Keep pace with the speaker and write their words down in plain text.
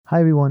Hi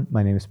everyone,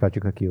 my name is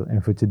Patrick Akil,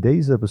 and for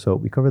today's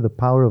episode, we cover the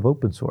power of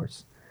open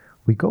source.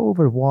 We go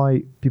over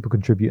why people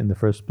contribute in the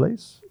first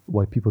place,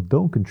 why people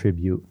don't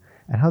contribute,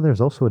 and how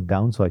there's also a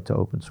downside to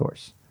open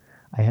source.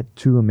 I had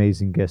two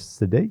amazing guests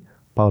today,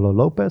 Paulo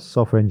Lopez,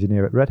 software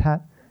engineer at Red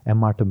Hat, and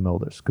Martin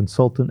Mulders,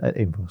 consultant at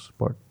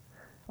InfoSupport.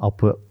 I'll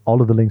put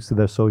all of the links to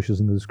their socials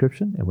in the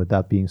description, and with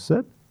that being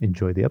said,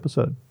 enjoy the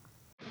episode.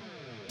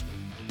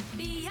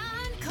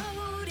 Beyond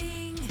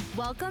Coding.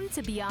 Welcome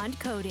to Beyond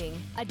Coding,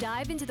 a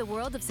dive into the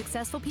world of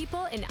successful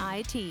people in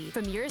IT.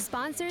 From your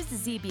sponsors,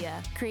 Zebia,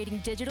 creating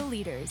digital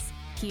leaders.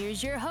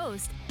 Here's your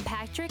host,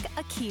 Patrick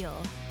Akil.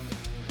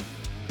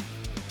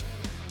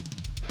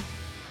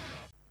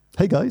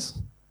 Hey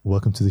guys,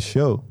 welcome to the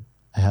show.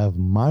 I have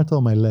Marta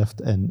on my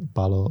left and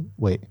Paulo,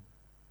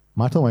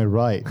 Marta on my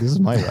right. This is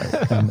my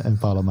right,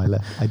 and Paulo on my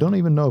left. I don't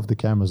even know if the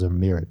cameras are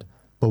mirrored,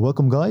 but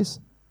welcome guys.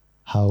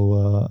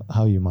 How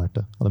are you,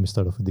 Marta? Let me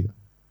start off with you.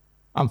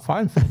 I'm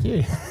fine, thank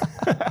you.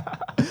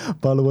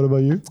 Paulo, what about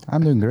you?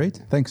 I'm doing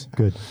great, thanks.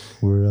 Good.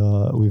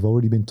 We've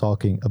already been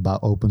talking about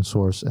open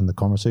source, and the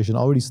conversation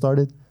already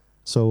started.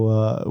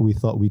 So we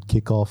thought we'd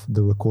kick off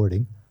the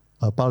recording.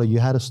 Paulo, you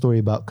had a story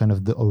about kind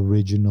of the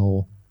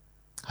original.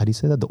 How do you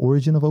say that? The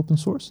origin of open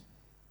source.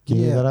 Can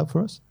you lay that out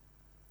for us?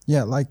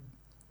 Yeah, like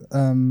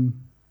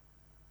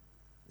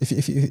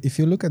if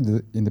you look at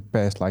in the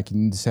past, like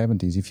in the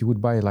 70s, if you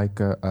would buy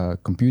like a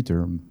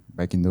computer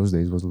back in those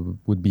days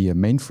would be a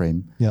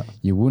mainframe. Yeah.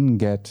 You wouldn't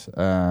get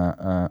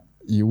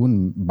you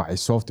wouldn't buy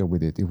software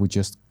with it. It would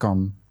just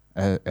come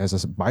as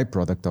a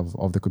byproduct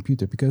of the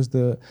computer, because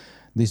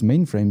these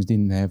mainframes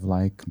didn't have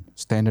like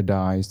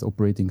standardized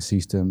operating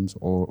systems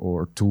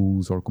or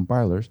tools or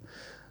compilers.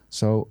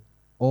 So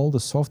all the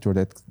software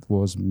that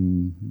was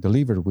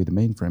delivered with the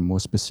mainframe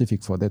was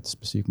specific for that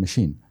specific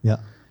machine. Yeah.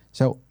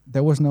 So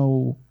there was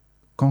no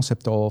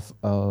concept of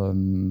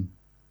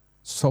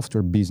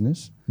software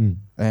business,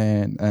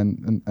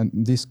 and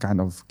this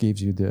kind of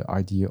gives you the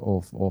idea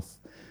of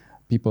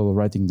people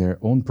writing their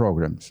own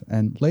programs.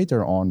 And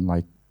later on,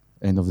 like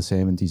end of the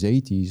 70s,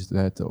 80s,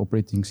 that the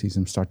operating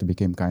system started to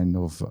become kind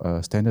of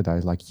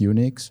standardized, like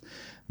Unix.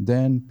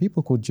 Then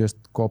people could just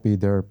copy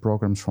their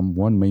programs from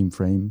one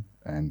mainframe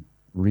and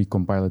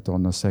recompile it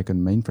on a second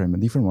mainframe, a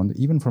different one,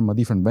 even from a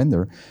different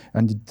vendor,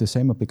 and the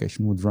same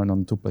application would run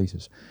on two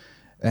places.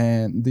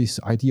 And this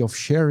idea of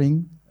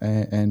sharing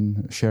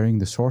and sharing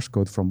the source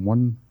code from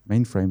one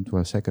mainframe to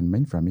a second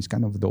mainframe is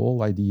kind of the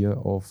whole idea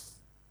of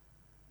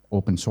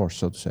open source,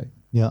 so to say.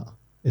 Yeah.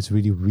 It's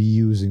really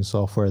reusing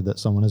software that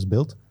someone has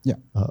built. Yeah.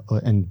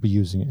 And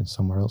reusing it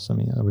somewhere else. I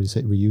mean, I already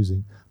said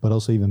reusing, but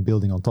also even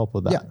building on top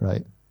of that,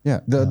 right?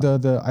 Yeah,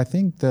 I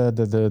think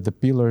the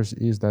pillars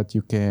is that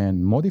you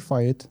can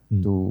modify it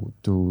to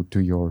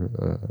your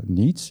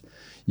needs.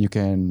 You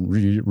can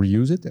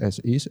reuse it as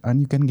is,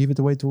 and you can give it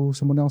away to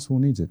someone else who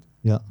needs it.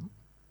 Yeah.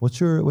 What's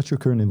your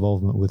current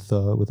involvement with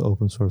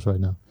open source right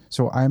now?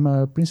 So I'm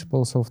a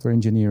principal software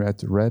engineer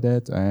at Red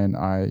Hat, and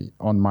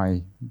on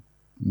my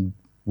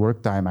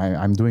work time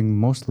I'm doing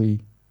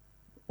mostly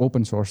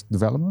open source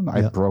development.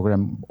 I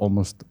program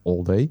almost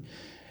all day.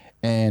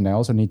 And I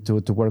also need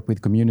to work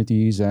with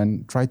communities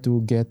and try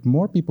to get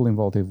more people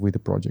involved with the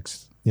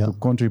projects to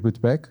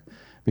contribute back.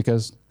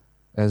 Because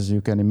as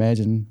you can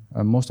imagine,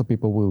 most of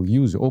people will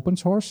use open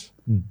source,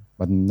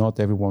 but not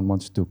everyone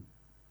wants to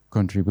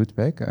contribute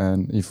back.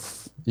 And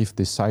if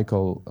this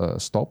cycle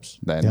stops,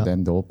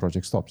 then the whole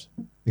project stops.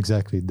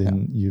 Exactly.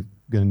 Then you're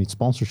going to need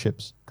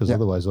sponsorships, because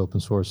otherwise open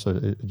source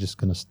are just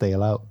going to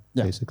stale out,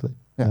 basically.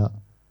 Yeah.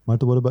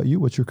 Marta, what about you?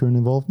 What's your current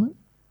involvement?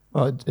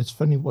 Well, it's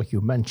funny what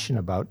you mentioned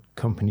about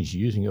companies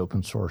using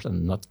open source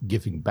and not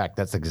giving back.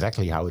 That's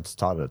exactly how it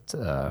started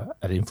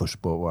at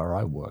InfoSupport, where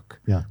I work.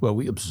 Yeah. Where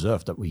we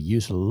observed that we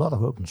use a lot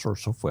of open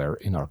source software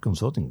in our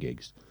consulting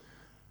gigs,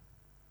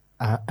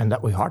 and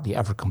that we hardly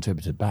ever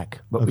contributed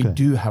back. But we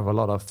do have a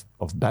lot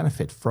of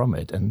benefit from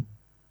it, and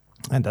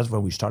that's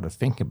when we started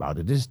thinking about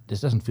it. This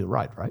doesn't feel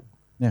right?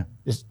 Yeah.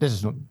 This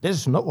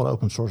is not what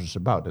open source is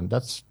about, and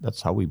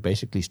that's how we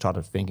basically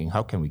started thinking.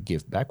 How can we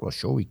give back? Well,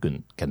 sure, we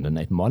can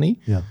donate money,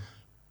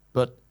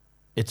 but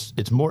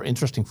it's more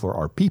interesting for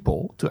our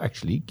people to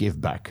actually give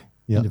back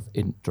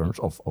in terms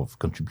of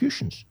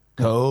contributions,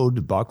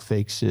 code, bug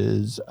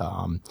fixes,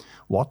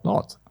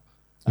 whatnot.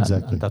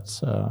 Exactly. And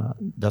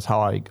that's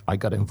how I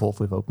got involved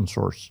with open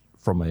source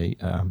from a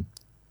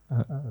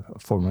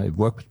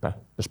work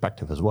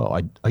perspective as well.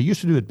 I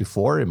used to do it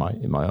before in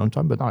my own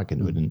time, but now I can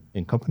do it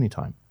in company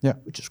time,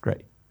 which is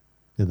great.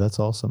 Yeah, that's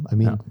awesome. I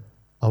mean,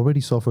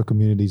 already software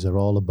communities are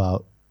all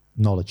about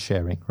knowledge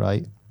sharing,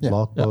 right?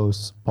 Blog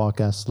posts,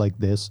 podcasts like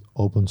this,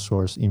 open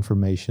source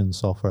information,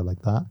 software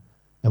like that.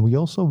 And we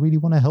also really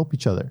want to help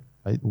each other,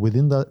 right?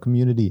 Within that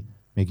community,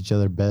 make each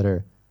other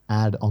better,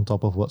 add on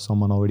top of what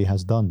someone already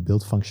has done,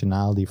 build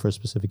functionality for a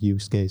specific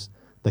use case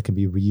that can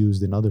be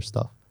reused in other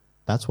stuff.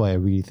 That's why I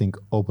really think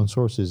open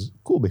source is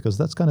cool, because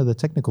that's kind of the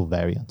technical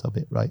variant of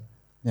it, right?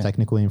 Yeah.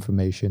 Technical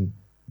information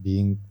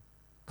being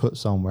put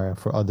somewhere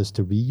for others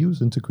to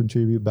reuse and to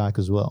contribute back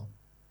as well.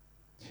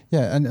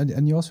 Yeah,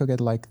 and you also get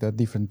like the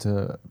different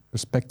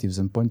perspectives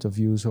and point of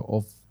views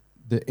of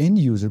the end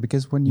user,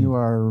 because when you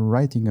are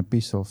writing a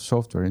piece of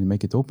software and you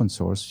make it open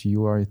source,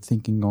 you are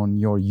thinking on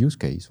your use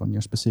case, on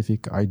your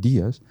specific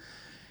ideas.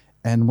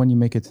 And when you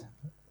make it,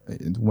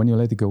 when you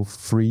let it go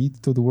free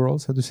to the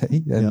world, so to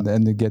say,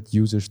 and you get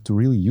users to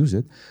really use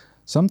it,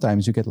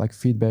 sometimes you get like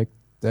feedback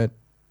that,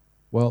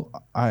 well,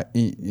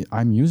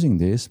 I'm using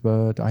this,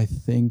 but I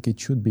think it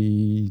should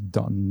be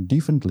done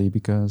differently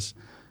because,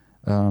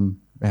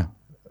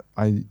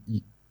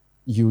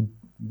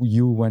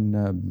 you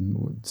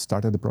when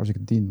started the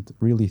project didn't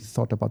really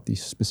thought about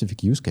this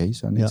specific use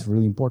case, and it's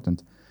really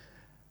important.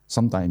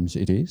 Sometimes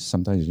it is,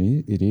 sometimes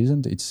it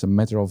isn't. It's a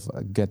matter of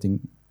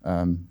getting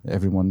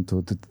everyone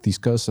to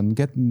discuss and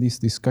getting these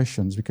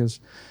discussions,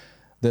 because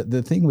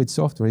the thing with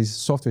software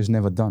is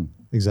never done.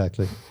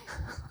 Exactly.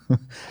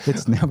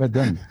 It's never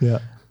done. Yeah.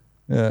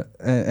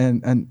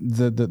 And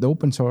the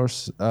open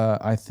source,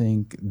 I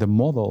think the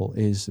model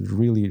is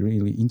really,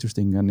 really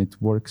interesting, and it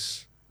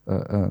works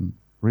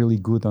really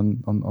good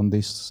on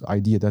this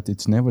idea that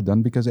it's never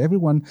done, because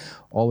everyone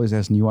always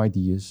has new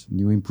ideas,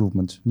 new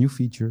improvements, new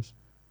features,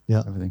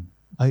 everything.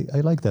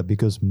 I like that,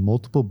 because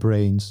multiple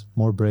brains,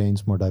 more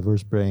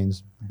diverse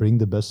brains bring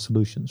the best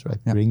solutions, right?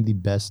 Yeah. Bring the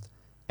best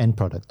end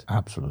product.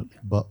 Absolutely.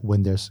 But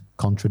when there's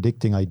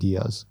contradicting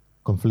ideas,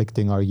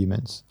 conflicting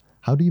arguments,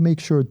 how do you make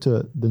sure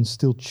to then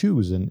still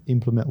choose and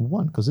implement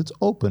one? Because it's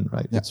open,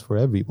 right? Yeah. It's for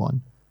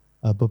everyone.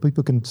 But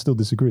people can still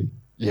disagree.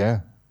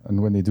 Yeah.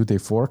 And when they do, they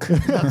fork.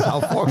 That's how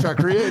forks are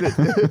created.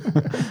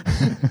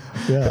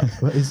 Yeah.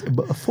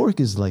 But a fork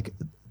is like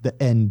the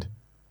end.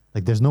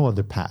 Like there's no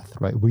other path,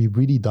 right? We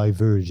really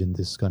diverge in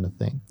this kind of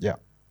thing. Yeah.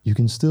 You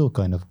can still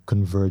kind of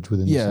converge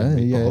within the same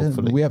people,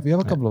 hopefully. We have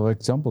a couple of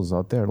examples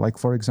out there. Like,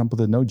 for example,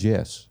 the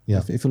Node.js.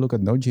 Yeah. If you look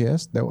at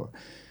Node.js,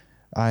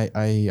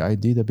 I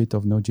did a bit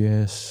of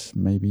Node.js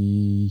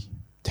maybe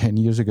 10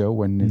 years ago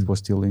when it was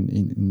still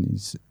in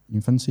its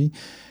infancy.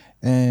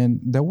 And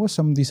there was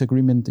some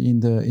disagreement in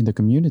the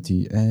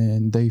community,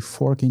 and they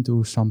fork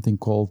into something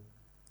called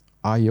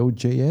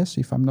IO.js,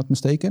 if I'm not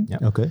mistaken. Yeah.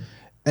 Okay.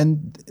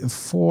 And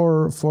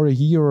for a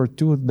year or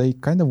two, they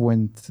kind of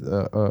went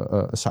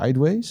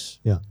sideways.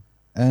 Yeah.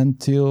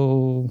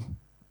 Until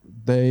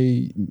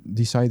they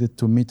decided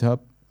to meet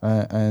up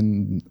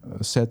and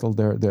settle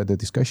their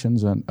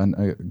discussions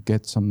and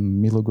get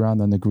some middle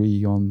ground and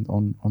agree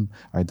on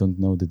I don't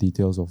know the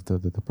details of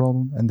the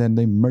problem, and then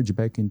they merge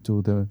back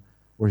into the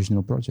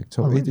original project.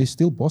 So it is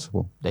still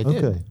possible. They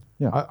did. Okay.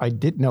 Yeah. I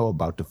did know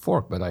about the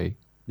fork, but I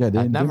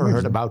never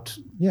heard about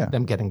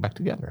them getting back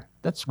together.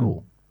 That's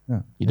cool.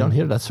 Yeah. You don't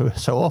hear that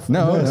so often.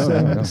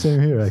 No. Same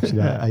here,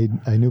 actually.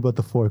 I knew about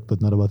the fork, but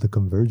not about the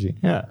converging.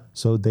 Yeah.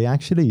 So they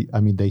actually,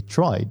 they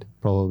tried,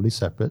 probably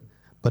separate.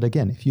 But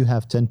again, if you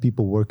have 10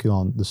 people working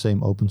on the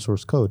same open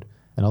source code,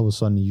 and all of a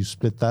sudden you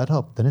split that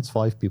up, then it's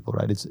 5 people,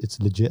 right? It's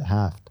legit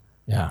halved.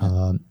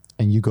 Yeah.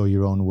 And you go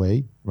your own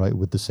way, right?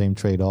 With the same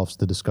trade-offs,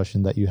 the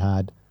discussion that you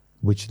had,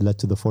 which led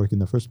to the fork in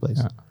the first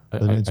place. Yeah.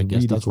 I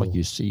guess that's what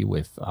you see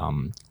with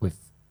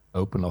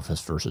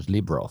OpenOffice versus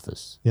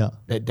LibreOffice. Yeah.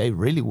 They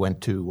really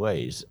went two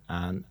ways,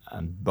 and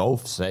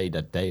both say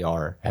that they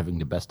are having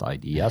the best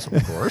ideas,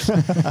 of course.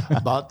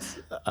 But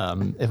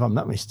if I'm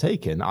not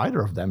mistaken,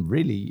 either of them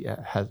really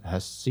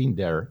has seen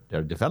their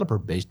developer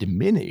base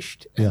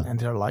diminished, and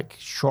they're like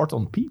short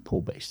on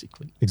people,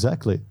 basically.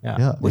 Exactly.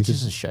 Yeah. Which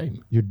is a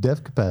shame. Your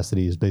dev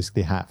capacity is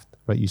basically halved,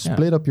 right? You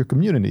split up your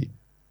community.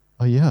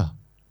 Oh, yeah.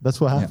 That's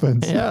what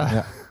happens.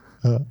 Yeah.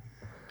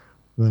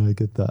 Well, I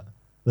get that.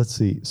 Let's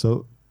see.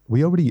 So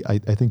we already, I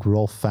think we're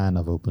all fan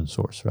of open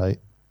source, right?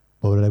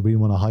 But what I really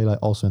want to highlight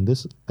also in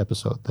this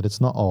episode, that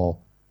it's not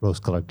all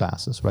rose-colored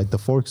glasses, right? The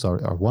forks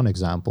are one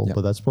example,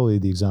 but that's probably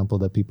the example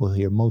that people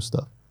hear most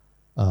of.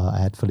 I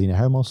had Felina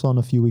Hermos on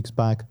a few weeks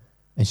back,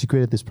 and she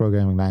created this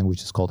programming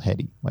language. It's called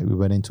Hedy, right? We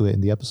went into it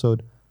in the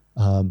episode,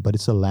 but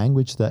it's a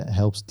language that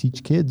helps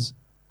teach kids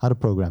how to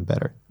program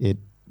better. It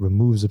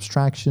removes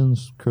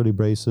abstractions, curly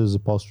braces,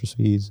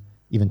 apostrophes,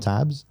 even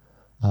tabs,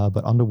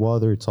 but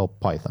underwater, it's all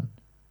Python,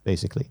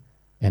 basically.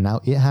 And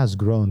now it has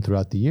grown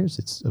throughout the years.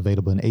 It's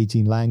available in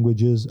 18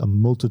 languages, a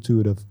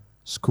multitude of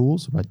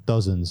schools, right?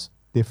 Dozens,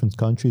 different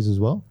countries as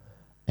well.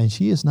 And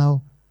she is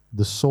now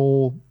the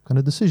sole kind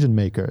of decision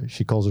maker.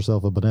 She calls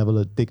herself a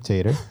benevolent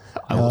dictator.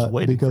 I was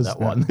waiting for that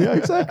one. Yeah,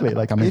 exactly.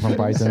 Like coming from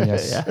Python,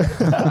 yes.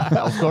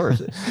 Of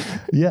course.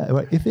 Yeah,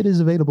 right. If it is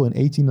available in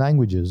 18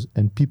 languages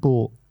and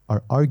people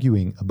are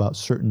arguing about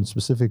certain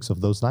specifics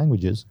of those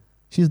languages,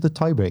 she's the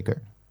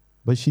tiebreaker.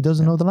 But she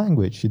doesn't know the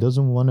language. She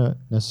doesn't want to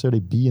necessarily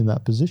be in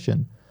that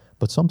position.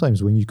 But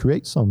sometimes when you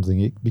create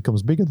something, it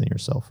becomes bigger than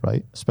yourself,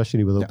 right?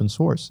 Especially with open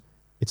source.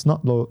 It's no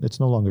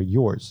longer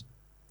yours.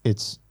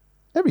 It's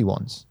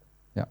everyone's.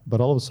 Yeah. But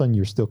all of a sudden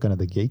you're still kind of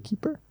the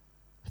gatekeeper.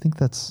 I think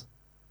that's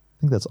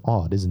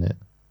odd, isn't it?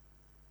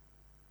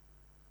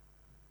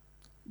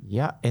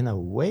 Yeah, in a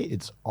way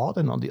it's odd,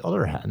 and on the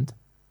other hand,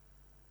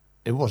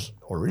 it was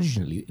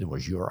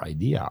your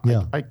idea.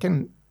 Yeah.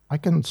 I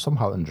can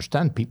somehow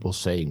understand people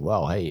saying,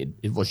 well, hey,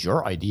 it was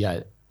your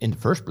idea in the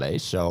first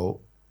place,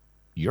 so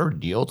you're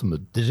the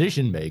ultimate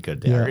decision maker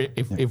there.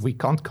 Yeah. If we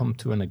can't come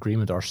to an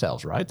agreement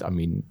ourselves, right? I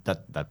mean,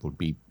 that would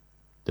be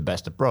the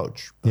best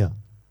approach. But Yeah,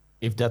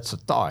 if that's a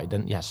tie,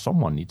 then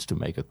someone needs to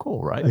make a call,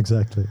 right?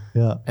 exactly.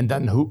 Yeah, And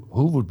then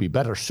who would be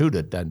better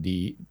suited than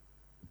the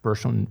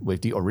person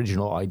with the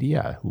original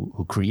idea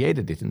who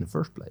created it in the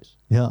first place?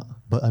 yeah.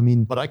 But I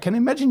mean, But I can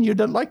imagine you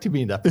don't like to be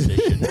in that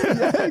position.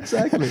 yeah,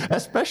 exactly.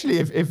 Especially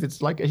if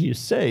it's like, as you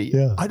say,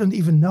 Yeah. I don't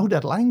even know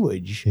that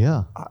language.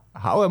 Yeah,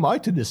 How am I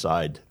to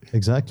decide?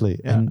 exactly.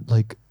 Yeah. And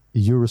like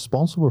you're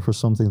responsible for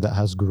something that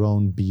has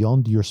grown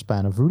beyond your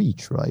span of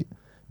reach, right?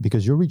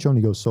 Because your reach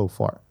only goes so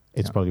far.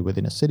 It's probably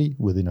within a city,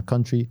 within a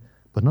country,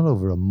 but not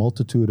over a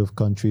multitude of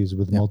countries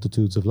with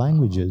multitudes of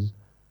languages.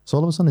 So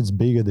all of a sudden it's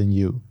bigger than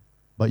you.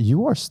 But you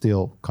are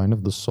still kind of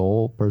the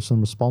sole person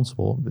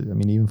responsible. I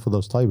mean, even for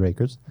those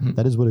tiebreakers,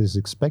 that is what is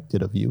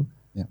expected of you,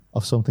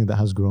 of something that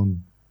has grown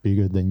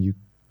bigger than you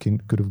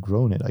could have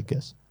grown it, I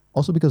guess.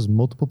 Also because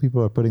multiple people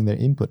are putting their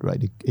input,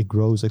 right? It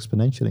grows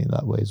exponentially in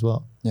that way as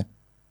well. Yeah.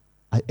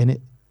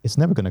 It's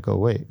never going to go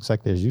away.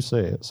 Exactly as you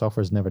say,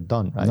 software is never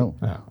done, right? No.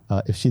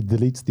 Yeah. If she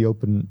deletes the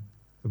open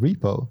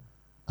repo,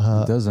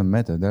 It doesn't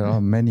matter. There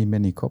are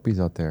many copies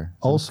out there.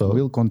 So Also- it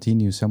will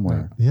continue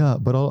somewhere. yeah,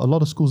 but a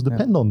lot of schools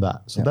depend on that.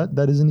 So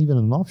that isn't even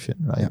an option,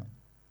 right?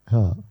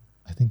 Yeah.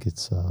 I think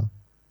it's...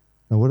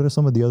 now, what are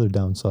some of the other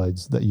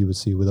downsides that you would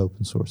see with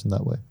open source in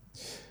that way?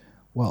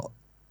 Well,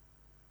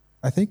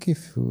 I think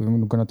if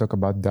we're going to talk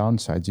about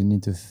downsides, you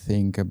need to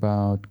think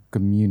about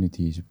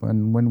communities.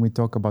 When we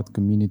talk about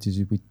communities,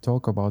 we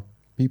talk about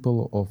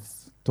people of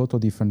total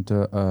different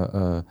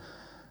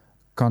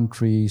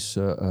countries,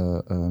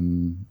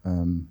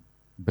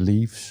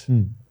 beliefs.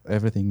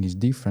 Everything is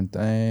different,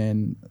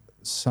 and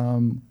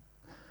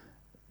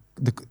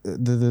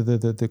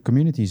the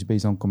community is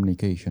based on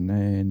communication.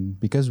 And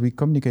because we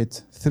communicate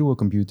through a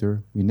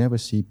computer, we never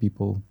see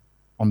people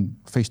on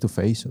face to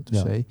face, so to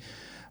say.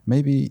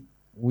 Maybe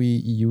we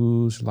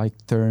use like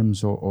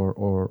terms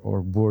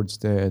or words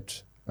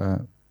that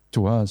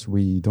to us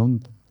we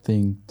don't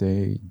think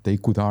they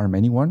could harm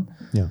anyone.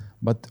 Yeah.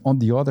 But on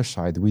the other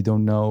side, we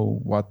don't know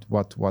what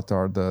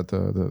are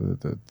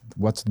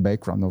what's the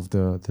background of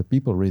the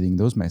people reading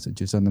those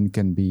messages, and then it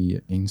can be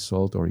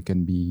insult, or it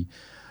can be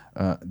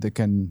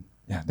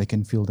they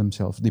can feel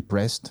themselves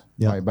depressed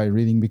by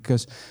reading.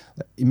 Because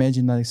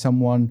imagine like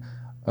someone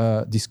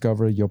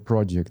discover your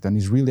project and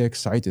is really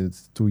excited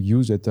to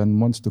use it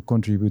and wants to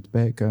contribute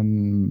back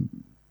and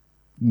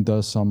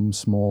does some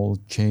small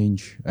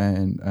change,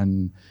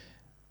 and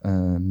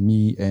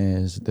me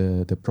as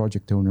the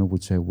project owner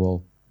would say,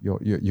 well,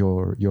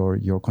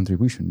 your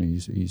contribution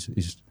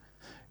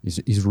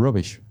is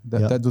rubbish.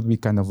 That would be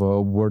kind of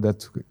a word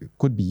that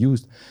could be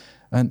used.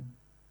 And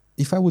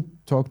if I would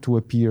talk to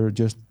a peer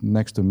just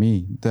next to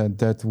me,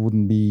 that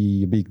wouldn't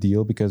be a big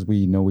deal, because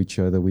we know each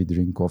other. We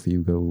drink coffee,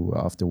 we go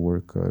after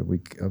work.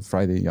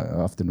 Friday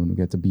afternoon we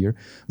get a beer.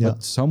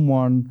 But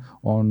someone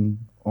on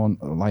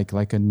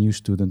like a new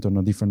student on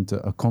a different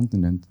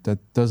continent that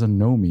doesn't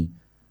know me,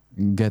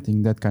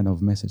 getting that kind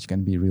of message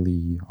can be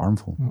really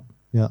harmful.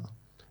 Yeah.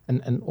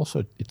 And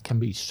also it can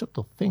be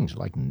subtle things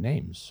like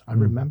names. I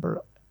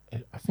remember,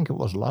 I think it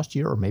was last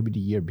year or maybe the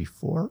year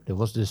before, there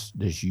was this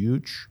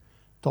huge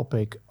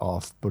topic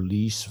of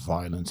police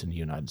violence in the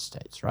United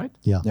States, right?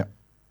 Yeah.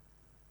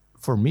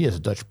 For me as a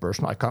Dutch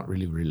person, I can't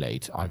really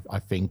relate. I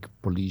think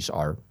police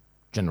are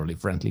generally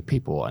friendly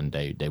people, and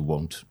they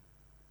won't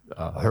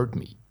hurt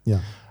me.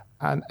 Yeah.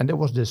 And there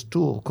was this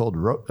tool called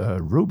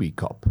Ruby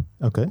Cop,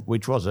 Okay.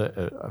 which was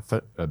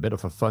a bit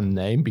of a fun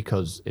name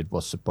because it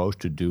was supposed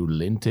to do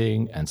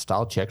linting and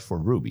style checks for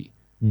Ruby.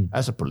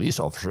 As a police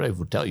officer, it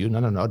would tell you,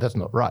 no, that's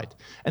not right.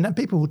 And then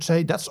people would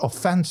say, that's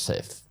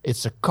offensive.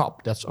 It's a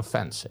cop, that's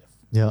offensive.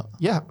 Yeah.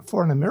 Yeah,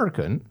 for an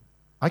American,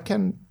 I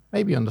can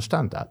maybe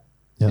understand that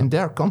in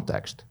their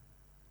context.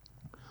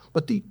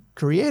 But the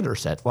creator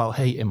said, well,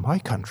 hey, in my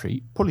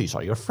country, police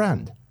are your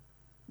friend.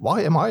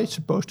 Why am I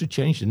supposed to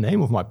change the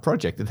name of my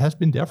project? It has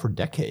been there for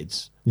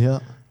decades. Yeah.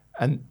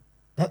 And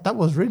that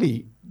was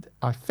really,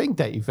 I think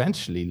they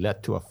eventually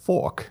led to a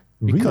fork.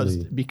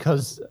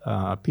 Because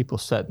people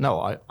said,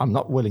 no, I'm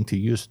not willing to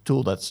use a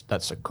tool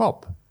that's a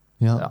cop.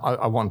 Yeah.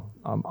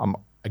 I'm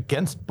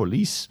against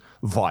police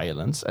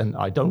violence, and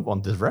I don't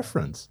want this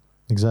reference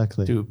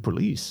Exactly. to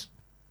police,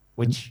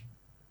 which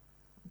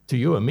to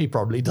you and me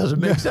probably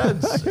doesn't make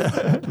sense.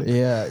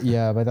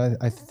 Yeah, but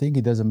I think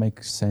it doesn't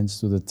make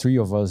sense to the three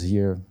of us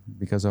here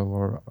because of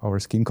our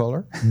skin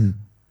color.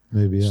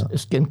 Maybe, yeah.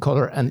 Skin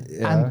color and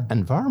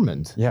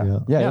environment.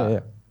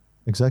 Yeah.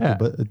 Exactly. Yeah.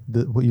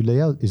 But what you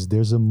lay out is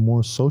there's a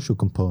more social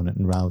component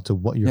around to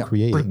what you're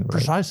creating, right?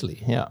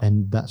 Precisely, yeah.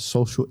 And that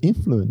social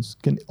influence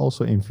can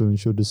also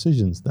influence your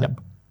decisions then.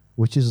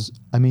 Which is,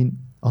 I mean,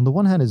 on the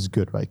one hand, it's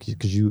good, right?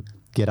 Because you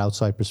get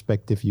outside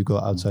perspective, you go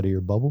outside of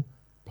your bubble.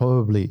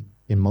 Probably,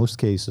 in most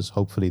cases,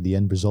 hopefully the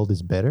end result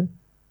is better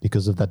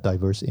because of that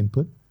diverse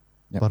input.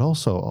 But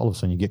also, all of a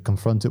sudden, you get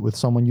confronted with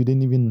someone you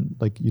didn't even,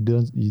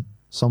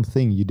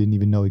 something you didn't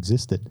even know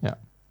existed. Yeah.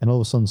 And all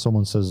of a sudden,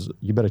 someone says,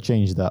 you better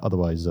change that,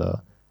 otherwise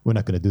we're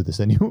not going to do this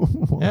anymore.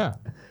 Yeah.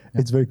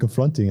 It's very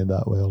confronting in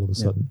that way all of a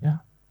sudden. Yeah.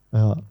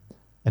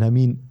 And I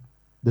mean,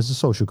 there's a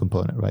social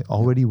component, right?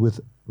 Already with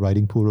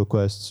writing pull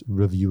requests,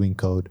 reviewing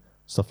code,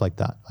 stuff like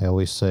that. I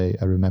always say,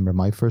 I remember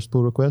my first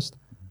pull request.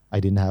 I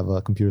didn't have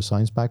a computer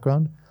science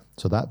background.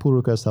 So that pull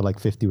request had like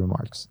 50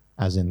 remarks,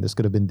 as in this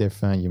could have been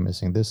different, you're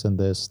missing this and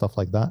this, stuff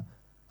like that.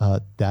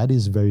 That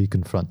is very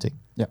confronting.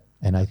 Yeah.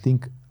 And I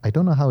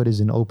don't know how it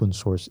is in open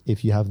source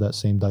if you have that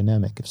same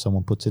dynamic. If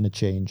someone puts in a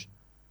change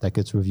that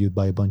gets reviewed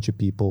by a bunch of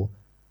people,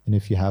 and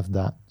if you have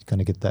that, you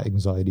kind of get that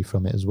anxiety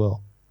from it as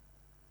well.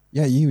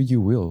 Yeah,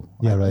 you will.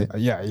 Yeah, right.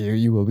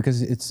 You will,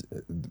 because it's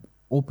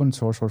open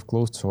source or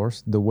closed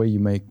source. The way you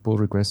make pull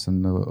requests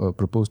and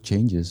propose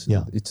changes,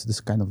 it's this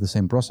kind of the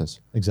same process.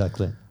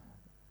 Exactly.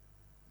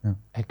 Yeah.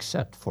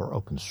 Except for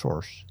open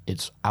source,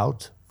 it's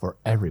out for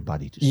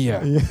everybody to see.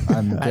 Yeah.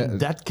 And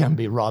that can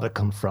be rather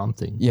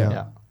confronting.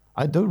 Yeah.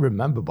 I do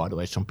remember, by the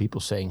way, some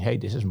people saying, hey,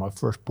 this is my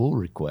first pull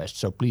request,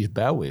 so please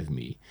bear with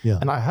me. Yeah.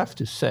 And I have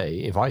to say,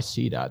 if I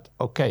see that,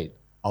 okay,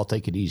 I'll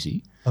take it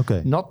easy.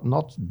 Okay.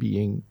 Not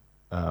being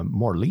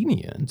more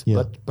lenient,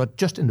 but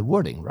just in the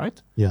wording,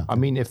 right? Yeah. I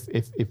mean,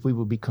 if we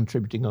would be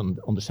contributing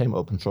on the same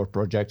open source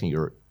project and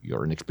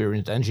you're an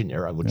experienced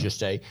engineer, I would just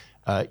say,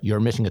 you're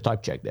missing a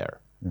type check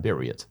there.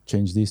 Period.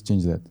 Change this,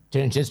 change that.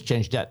 Change this,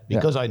 change that.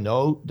 Because I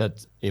know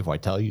that if I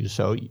tell you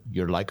so,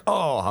 you're like,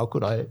 oh, how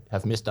could I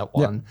have missed that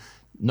one? Yeah.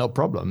 No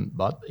problem.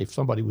 But if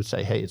somebody would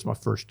say, hey, it's my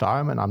first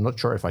time and I'm not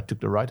sure if I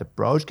took the right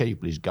approach, can you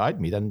please guide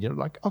me? Then you're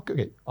like,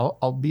 okay,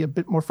 I'll be a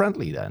bit more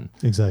friendly then.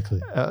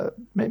 Exactly.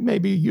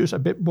 Maybe use a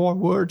bit more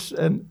words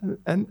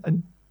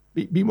and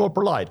be more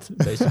polite,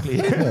 basically.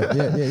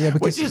 yeah.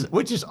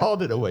 Which is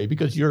odd in a way,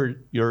 because you're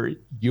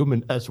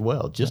human as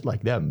well, just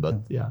like them.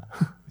 But yeah.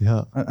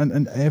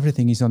 And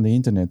everything is on the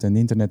internet, and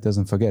the internet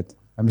doesn't forget.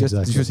 I'm just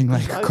using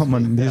like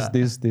common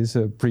these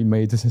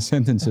pre-made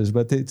sentences,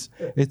 but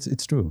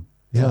it's true.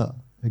 Yeah,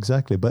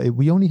 exactly. But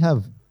we only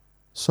have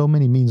so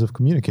many means of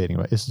communicating,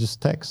 right? It's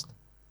just text.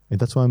 And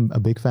that's why I'm a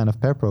big fan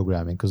of pair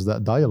programming, because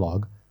that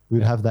dialogue, we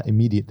would have that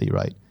immediately,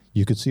 right?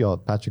 You could see, oh,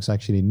 Patrick's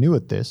actually new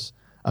at this.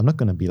 I'm not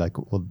going to be like,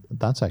 well,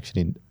 that's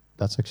actually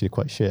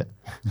quite shit,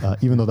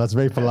 even though that's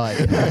very polite.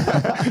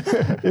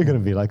 You're going to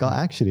be like, oh,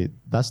 actually,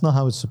 that's not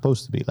how it's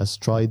supposed to be. Let's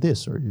try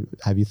this, or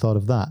have you thought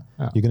of that?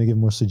 Yeah. You're going to give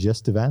more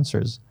suggestive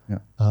answers,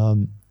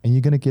 and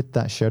you're going to get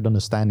that shared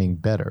understanding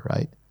better,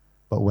 right?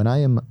 But when I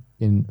am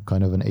in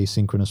kind of an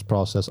asynchronous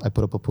process, I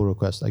put up a pull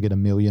request, I get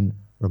 1 million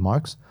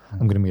remarks,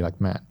 I'm going to be like,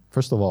 man,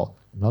 first of all,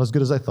 I'm not as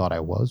good as I thought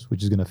I was,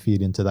 which is going to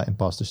feed into that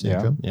imposter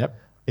syndrome. Yeah. Yep.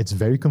 It's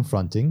very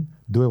confronting.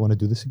 Do I want to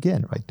do this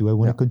again, right? Do I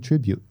want to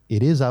contribute?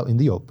 It is out in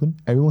the open.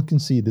 Everyone can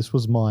see this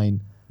was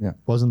mine. Yeah.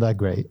 Wasn't that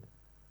great?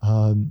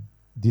 Do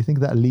you think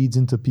that leads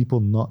into people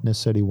not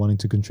necessarily wanting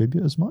to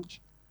contribute as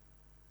much?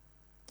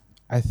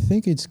 I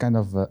think it's kind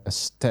of a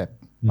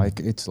step. Like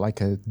it's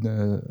like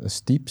a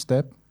steep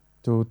step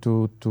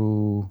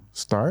to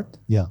start.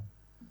 Yeah.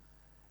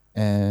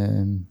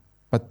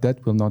 But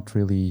that will not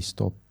really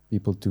stop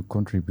people to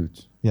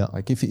contribute. Yeah.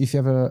 Like if you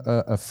have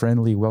a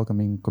friendly,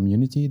 welcoming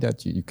community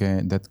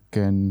that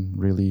can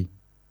really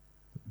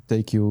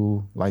take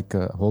you, like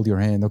hold your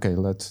hand. Okay,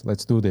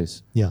 let's do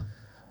this. Yeah.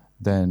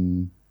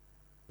 Then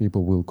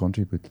people will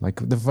contribute. Like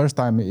the first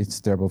time,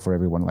 it's terrible for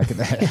everyone. Like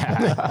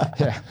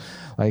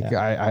I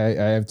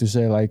have to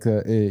say, like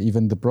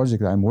even the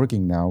project I'm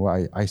working now,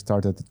 I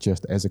started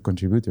just as a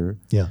contributor.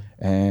 Yeah.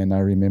 And I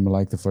remember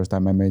like the first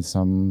time I made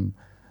some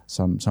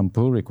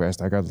pull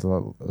request, I got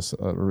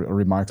a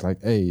remark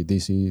like, "Hey,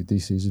 this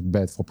is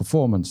bad for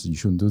performance. You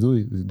shouldn't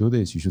do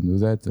this. You shouldn't do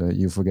that.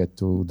 You forget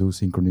to do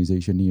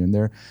synchronization here and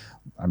there."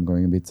 I'm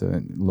going a bit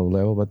low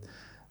level, but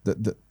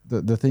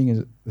the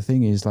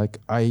thing is like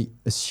I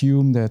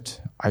assume that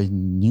I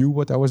knew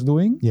what I was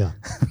doing. Yeah.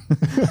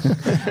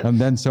 And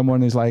then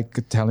someone is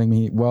like telling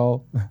me,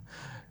 "Well,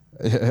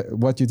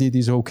 what you did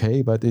is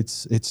okay, but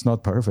it's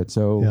not perfect."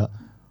 So. Yeah.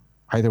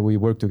 Either we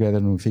work together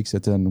and we fix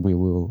it and we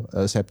will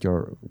accept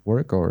your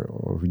work,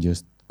 or we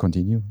just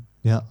continue.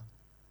 Yeah.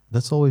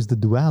 That's always the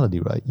duality,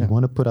 right? You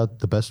want to put out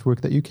the best work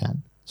that you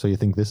can. So you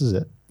think this is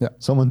it. Yeah.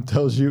 Someone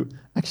tells you,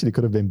 actually it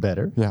could have been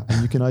better. Yeah.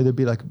 And you can either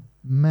be like,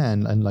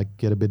 man, and like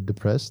get a bit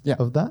depressed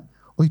of that.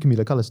 Or you can be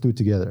like, oh, let's do it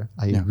together.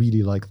 I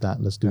really like that.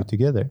 Let's do it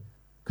together.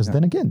 Because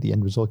then again, the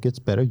end result gets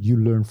better. You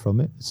learn from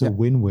it. It's a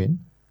win-win.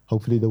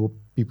 Hopefully there will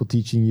people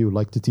teaching you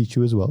like to teach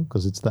you as well,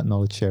 because it's that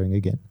knowledge sharing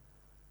again.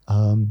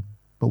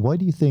 But why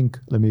do you think,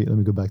 let me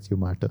go back to you,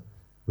 Marta.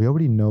 We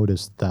already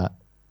noticed that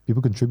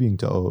people contributing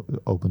to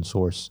open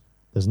source,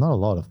 there's not a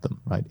lot of them,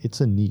 right?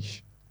 It's a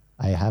niche.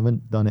 I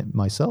haven't done it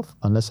myself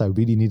unless I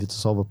really needed to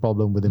solve a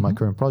problem within my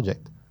current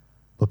project.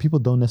 But people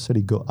don't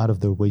necessarily go out of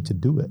their way to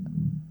do it.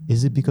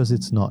 Is it because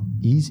it's not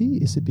easy?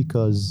 Is it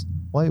because,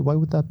 why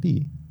would that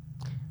be?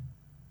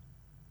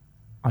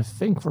 I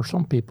think for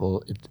some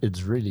people,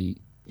 it's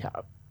really,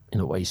 in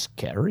a way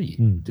scary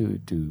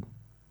to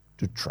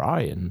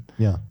try and...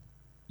 Yeah.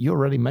 You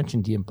already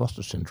mentioned the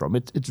imposter syndrome.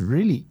 It's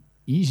really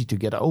easy to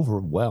get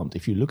overwhelmed.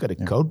 If you look at a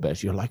code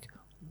base, you're like,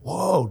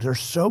 whoa,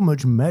 there's so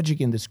much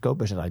magic in this code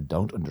base that I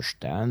don't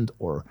understand,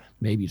 or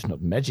maybe it's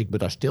not magic,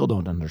 but I still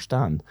don't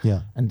understand.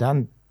 Yeah. And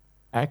then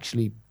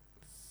actually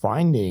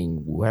finding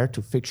where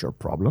to fix your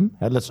problem.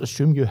 And let's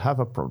assume you have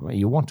a problem and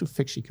you want to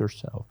fix it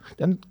yourself.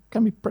 Then it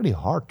can be pretty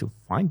hard to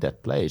find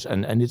that place.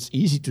 And it's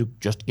easy to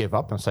just give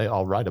up and say,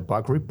 I'll write a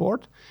bug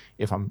report.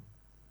 If I'm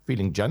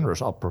feeling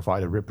generous, I'll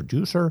provide a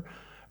reproducer,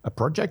 a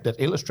project that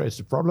illustrates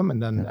the problem,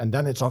 and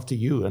then it's off to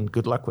you and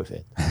good luck with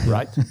it,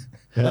 right?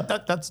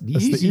 That's the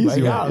easy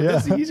way out. Yeah.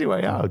 That's the easy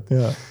way out.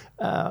 Yeah.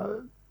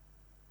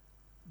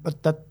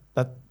 But that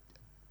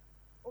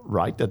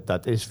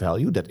is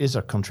value. That is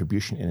a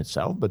contribution in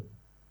itself. But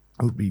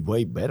it would be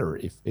way better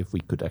if we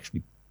could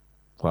actually,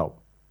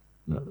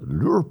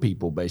 lure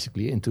people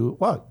basically into,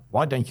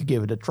 why don't you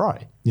give it a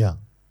try? Yeah.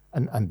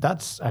 And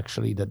that's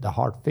actually the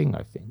hard thing,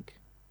 I think.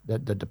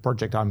 That the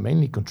project I'm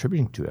mainly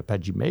contributing to,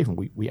 Apache Maven,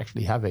 we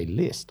actually have a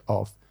list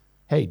of,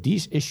 hey,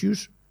 these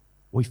issues,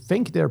 we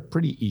think they're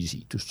pretty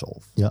easy to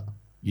solve. Yeah.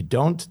 You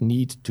don't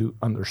need to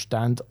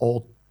understand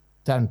all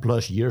 10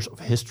 plus years of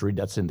history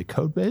that's in the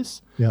code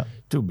base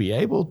to be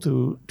able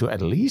to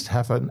at least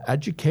have an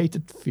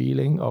educated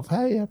feeling of,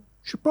 hey, I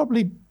should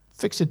probably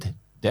fix it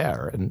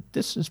there. And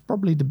this is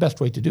probably the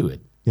best way to do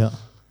it. Yeah.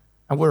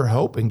 And we're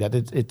hoping that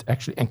it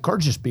actually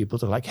encourages people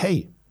to like,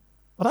 hey,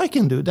 but I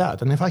can do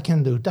that. And if I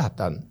can do that,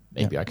 then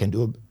maybe I can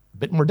do a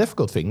bit more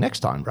difficult thing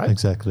next time, right?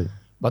 Exactly.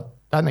 But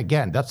then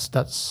again,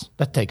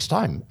 that takes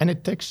time. And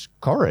it takes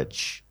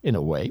courage in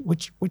a way,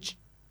 which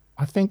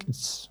I think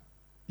it's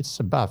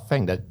a bad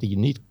thing that you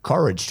need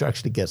courage to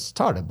actually get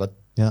started. But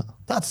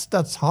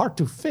that's hard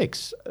to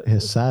fix.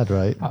 It's sad,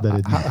 right?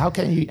 How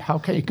can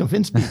you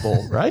convince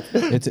people, right?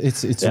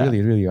 It's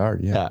really, really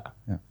hard. Yeah,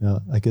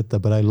 I get that.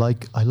 But I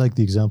like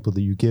the example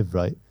that you give,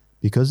 right?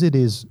 Because it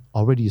is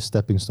already a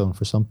stepping stone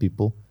for some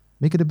people,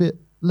 make it a bit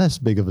less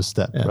big of a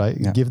step, right?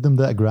 Yeah. Give them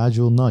that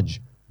gradual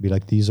nudge. Be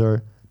like, these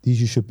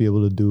you should be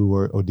able to do,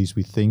 or these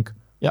we think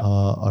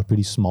are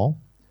pretty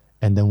small.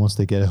 And then once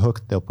they get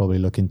hooked, they'll probably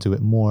look into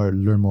it more,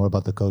 learn more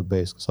about the code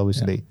base. Because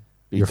obviously,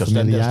 your because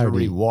then there's the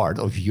reward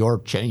of your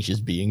changes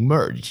being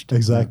merged.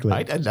 Exactly.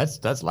 Right? And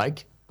that's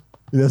like...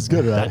 That's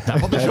good, right?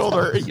 Tap on the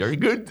shoulder, you're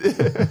good.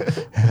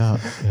 yeah,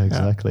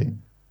 exactly.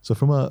 So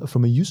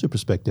from a user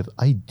perspective,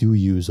 I do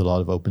use a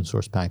lot of open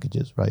source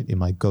packages, right, in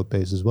my code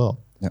base as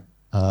well. Yeah.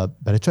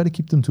 But I try to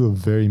keep them to a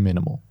very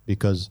minimal,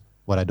 because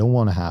what I don't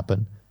want to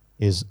happen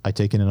is I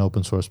take in an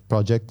open source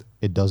project,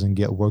 it doesn't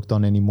get worked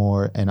on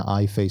anymore, and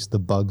I face the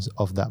bugs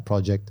of that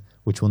project,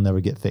 which will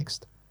never get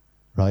fixed,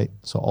 right?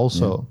 So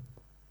also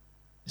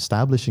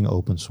establishing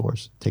open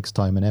source takes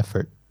time and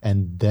effort,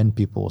 and then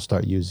people will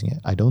start using it.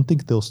 I don't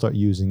think they'll start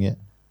using it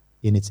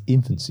in its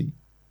infancy.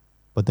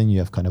 But then you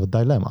have kind of a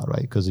dilemma,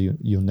 right? Because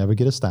you'll never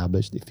get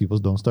established if people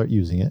don't start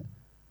using it,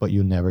 but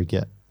you never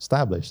get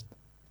established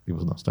if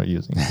people don't start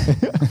using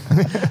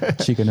it.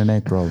 Chicken and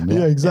egg problem.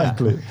 Yeah,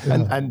 exactly.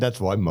 Yeah. And that's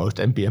why most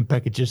NPM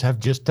packages have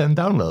just 10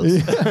 downloads.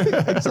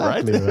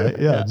 Exactly, right?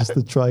 Yeah, just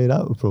to try it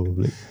out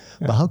probably.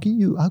 Yeah. But how can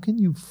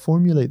you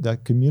formulate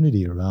that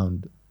community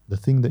around the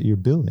thing that you're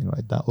building,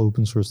 right? That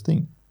open source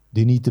thing.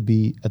 Do you need to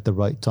be at the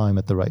right time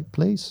at the right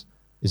place?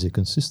 Is it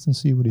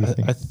consistency? What do you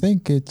think? I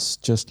think it's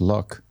just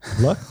luck.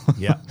 Luck?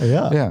 Yeah.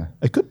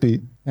 It could be.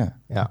 Yeah.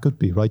 It could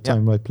be. Right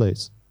time, right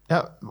place.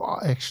 Yeah, well,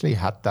 I actually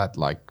had that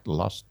like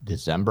last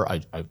December.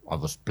 I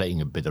was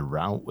playing a bit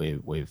around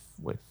with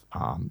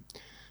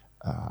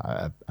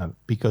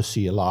Pico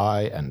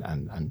CLI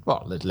and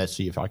well, let's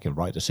see if I can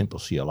write a simple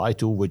CLI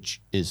tool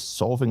which is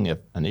solving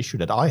an issue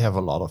that I have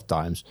a lot of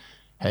times.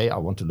 Hey, I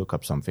want to look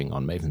up something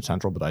on Maven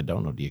Central, but I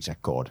don't know the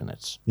exact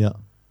coordinates. Yeah.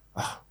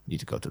 Need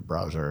to go to the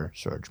browser,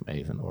 search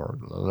Maven or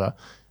blah, blah, blah.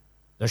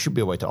 There should be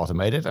a way to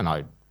automate it. And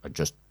I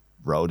just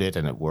wrote it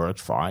and it worked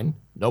fine.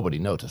 Nobody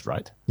noticed,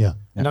 right? Yeah.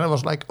 And then I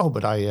was like,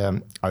 but I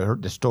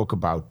heard this talk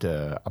about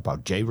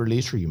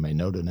JReleaser. You may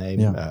know the name.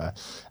 Yeah.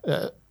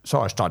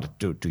 So I started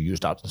to use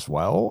that as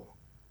well.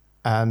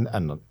 And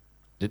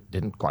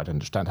didn't quite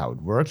understand how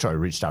it worked. So I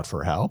reached out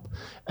for help.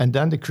 And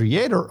then the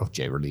creator of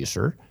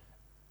JReleaser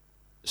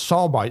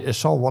saw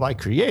what I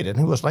created, and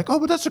he was like,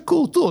 but that's a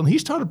cool tool. And he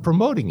started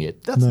promoting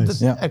it.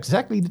 That's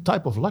exactly the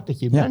type of luck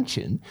that you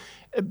mentioned,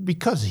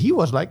 because he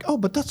was like,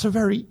 but that's a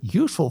very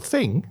useful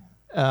thing.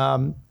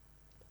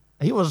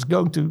 He was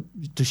going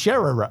to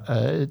share,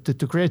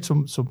 to create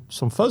some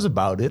fuzz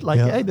about it. Like,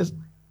 hey,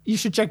 you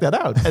should check that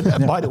out.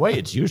 And by the way,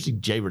 it's using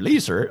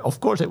JReleaser. Of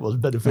course, it was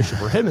beneficial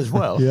for him as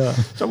well. Yeah.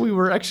 So we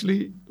were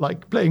actually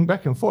like playing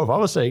back and forth. I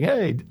was saying,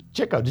 hey,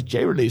 check out the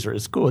JReleaser.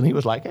 It's cool. And he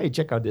was like, hey,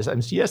 check out this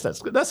MCS.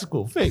 That's a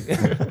cool thing.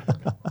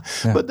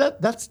 But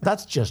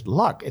that's just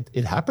luck.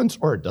 It happens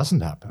or it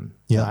doesn't happen.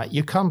 Yeah.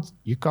 You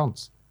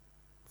can't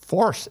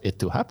force it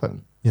to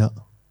happen. Yeah.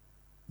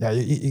 Yeah,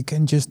 you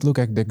can just look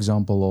at the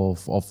example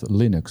of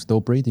Linux, the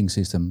operating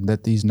system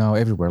that is now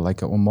everywhere,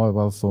 like on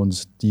mobile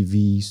phones,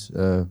 TVs,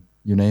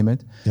 you name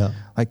it. Yeah.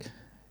 Like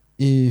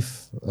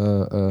if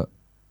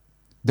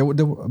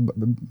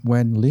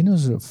when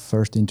Linus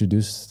first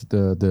introduced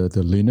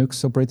the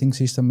Linux operating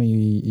system,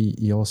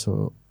 he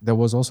also there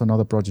was also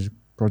another project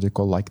project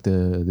called like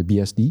the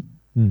BSD.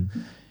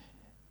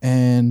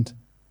 And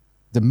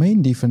the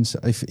main difference,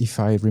 if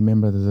I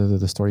remember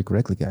the story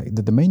correctly,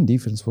 the main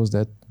difference was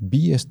that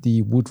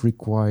BSD would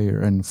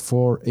require an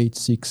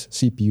 486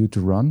 CPU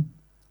to run,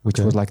 which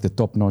was like the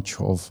top notch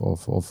of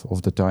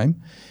the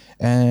time.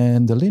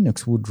 And the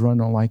Linux would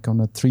run on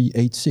a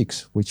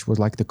 386, which was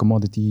like the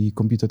commodity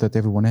computer that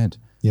everyone had.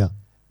 Yeah.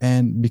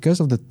 And because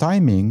of the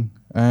timing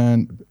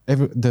and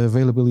the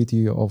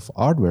availability of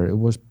hardware, it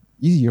was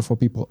easier for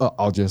people.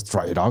 I'll just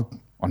try it out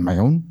on my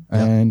own.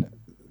 Yeah. And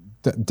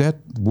that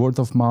word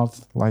of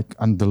mouth,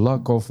 and the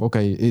luck of,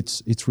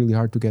 it's really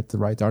hard to get the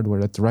right hardware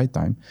at the right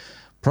time.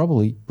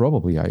 Probably,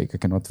 I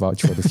cannot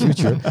vouch for the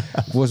future,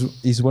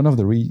 is one of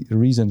the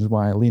reasons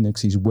why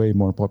Linux is way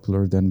more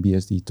popular than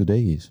BSD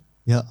today is.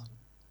 Yeah,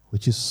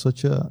 which is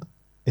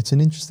it's an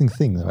interesting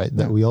thing, right?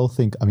 That we all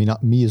think,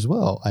 me as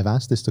well, I've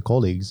asked this to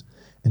colleagues,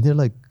 and they're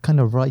like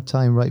kind of right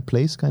time, right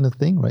place kind of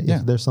thing, right? Yeah.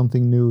 If there's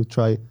something new,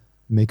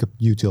 make a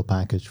util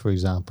package, for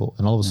example,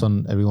 and all of a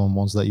sudden everyone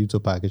wants that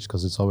util package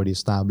because it's already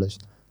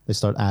established. They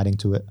start adding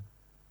to it.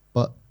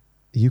 But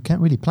you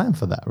can't really plan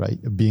for that, right?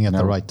 Being at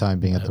the right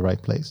time, being at the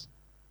right place.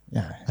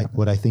 Yeah.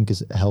 What I think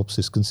helps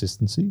is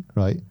consistency,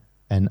 right?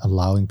 And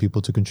allowing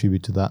people to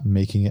contribute to that,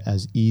 making it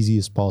as easy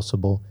as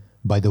possible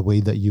by the way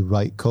that you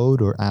write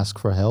code or ask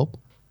for help.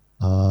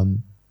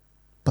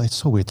 But it's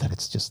so weird that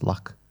it's just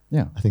luck.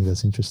 Yeah. I think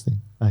that's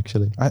interesting,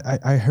 actually.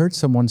 I heard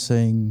someone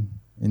saying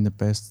in the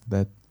past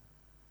that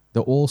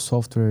the whole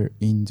software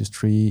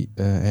industry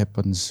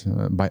happens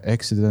by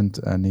accident,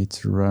 and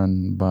it's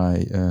run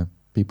by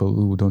people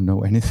who don't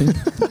know anything.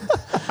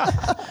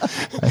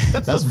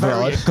 That's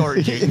very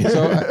encouraging.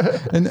 So,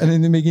 and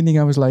in the beginning,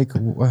 I was like,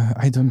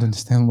 I don't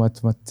understand what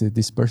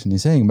this person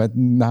is saying. But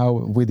now,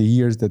 with the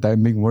years that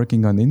I've been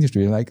working on the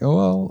industry, I'm like,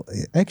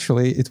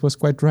 actually, it was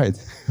quite right.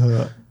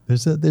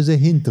 There's a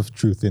hint of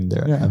truth in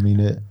there. Yeah.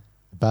 It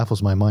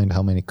baffles my mind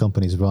how many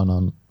companies run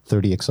on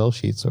 30 Excel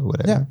sheets or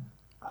whatever.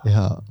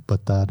 Yeah,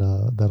 but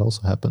that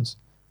also happens.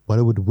 What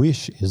I would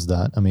wish is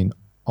that,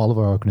 all of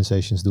our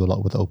organizations do a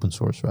lot with open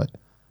source, right?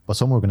 But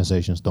some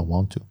organizations don't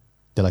want to.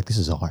 They're like, this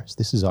is ours.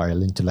 This is our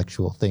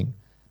intellectual thing.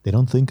 They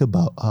don't think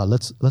about,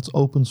 let's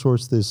open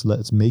source this.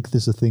 Let's make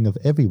this a thing of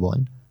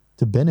everyone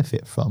to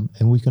benefit from,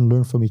 and we can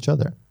learn from each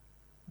other.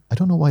 I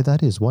don't know why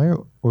that is. Why are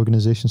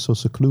organizations so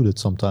secluded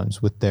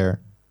sometimes with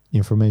their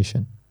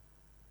information?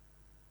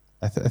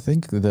 I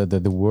think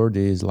the word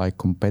is like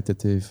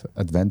competitive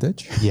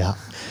advantage. Yeah.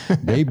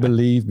 They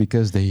believe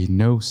because they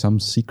know some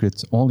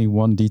secrets, only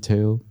one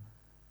detail,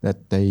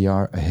 that they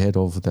are ahead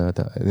of they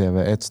have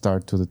a head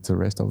start to the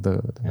rest of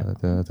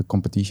the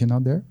competition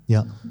out there.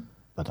 Yeah.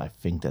 But I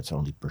think that's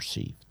only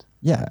perceived.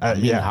 Yeah.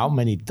 How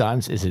many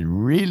times is it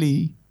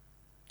really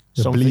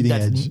the something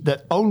edge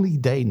that only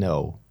they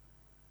know?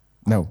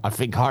 No. I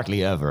think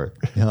hardly ever.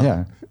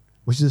 Yeah.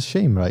 Which is a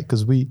shame, right?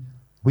 Because we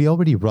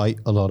already write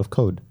a lot of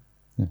code.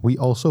 Yeah. We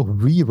also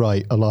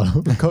rewrite a lot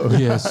of code.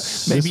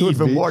 Yes. Maybe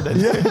even more than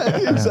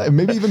exactly.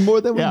 Maybe even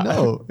more than we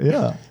know.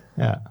 Yeah.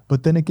 Yeah.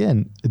 But then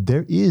again,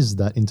 there is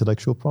that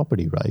intellectual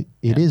property, right?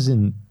 It is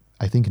in,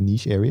 I think,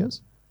 niche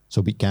areas. So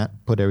we can't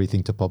put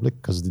everything to public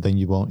because then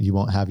you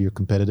won't have your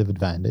competitive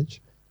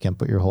advantage. You can't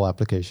put your whole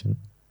application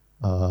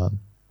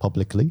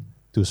publicly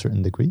to a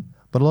certain degree.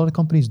 But a lot of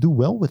companies do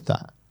well with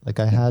that. Like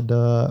I had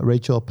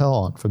Rachel Appel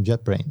on from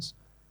JetBrains.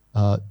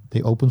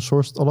 They open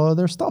sourced a lot of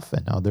their stuff,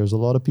 and now there's a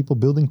lot of people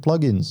building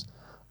plugins.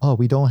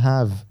 We don't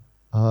have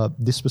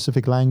this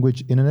specific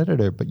language in an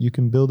editor, but you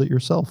can build it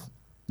yourself.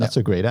 That's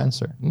a great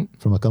answer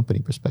from a company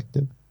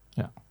perspective.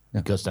 Yeah,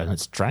 because then it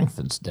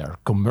strengthens their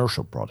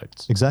commercial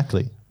products.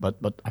 Exactly.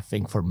 But I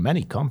think for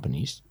many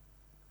companies,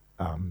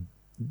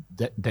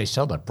 they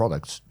sell their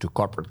products to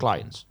corporate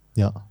clients.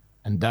 Yeah.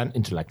 And then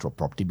intellectual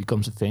property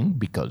becomes a thing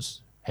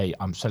because, hey,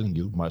 I'm selling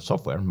you my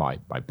software, my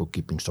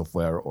bookkeeping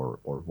software or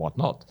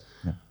whatnot.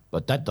 Yeah.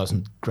 But that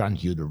doesn't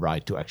grant you the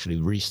right to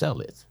actually resell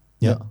it.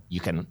 Yeah. You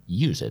can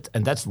use it.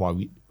 And that's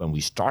why when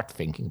we start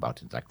thinking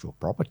about intellectual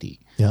property,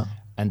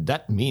 and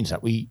that means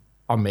that we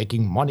are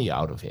making money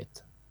out of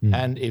it.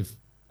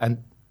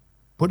 And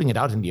putting it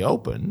out in the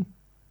open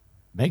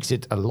makes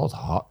it a lot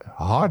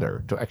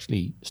harder to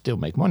actually still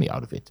make money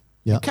out of it.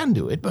 Yeah. You can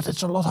do it, but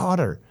it's a lot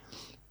harder.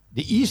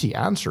 The easy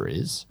answer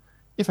is,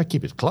 if I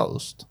keep it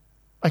closed,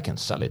 I can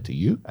sell it to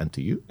you and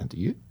to you and to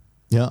you.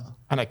 Yeah.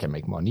 And I can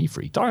make money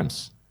 3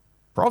 times.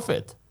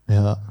 Profit.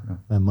 Yeah.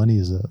 And money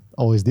is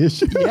always the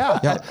issue.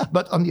 Yeah.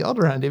 But on the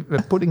other hand, if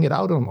we're putting it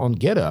out on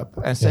GitHub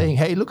and saying,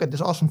 hey, look at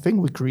this awesome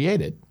thing we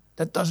created,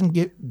 that doesn't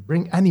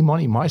bring any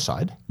money my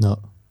side. No.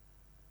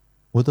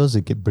 What does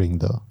it bring,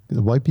 though?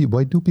 Why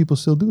do people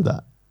still do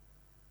that?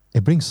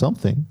 It brings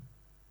something.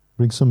 It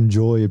brings some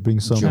joy. It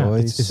brings some joy.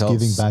 It's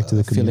giving back to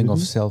the community. Feeling of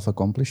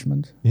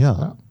self-accomplishment.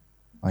 Yeah.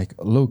 Like,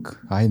 look,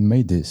 I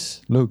made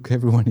this. Look,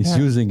 everyone is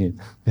using it.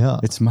 Yeah.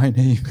 It's my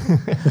name.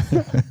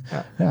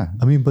 Yeah.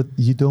 But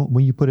you don't,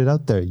 when you put it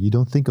out there, you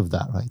don't think of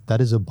that, right? That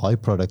is a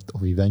byproduct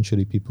of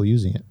eventually people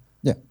using it.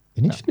 Yeah.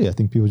 Initially, I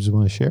think people just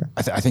want to share.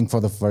 I think for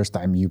the first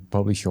time you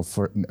publish your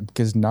first,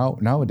 because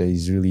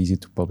nowadays it's really easy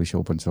to publish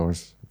open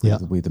source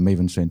with the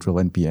Maven Central,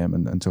 NPM,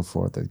 and so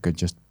forth. You could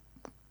just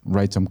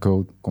write some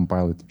code,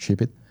 compile it,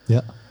 ship it.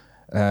 Yeah.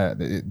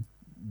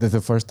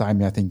 The first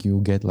time I think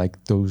you get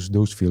like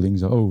those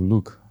feelings. Oh,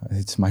 look,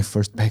 it's my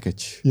first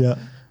package. Yeah.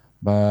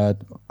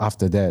 But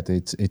after that,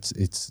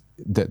 it's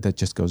that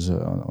just goes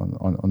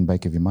on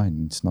back of your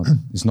mind.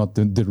 It's not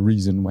the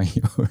reason why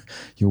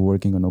you're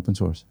working on open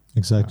source.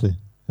 Exactly.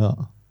 Yeah.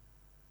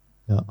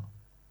 I'm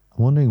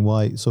wondering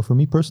why. So for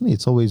me personally,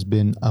 it's always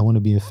been I want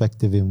to be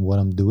effective in what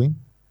I'm doing,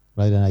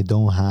 right? And I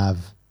don't have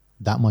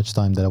that much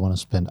time that I want to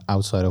spend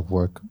outside of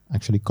work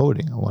actually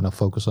coding. I want to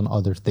focus on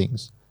other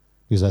things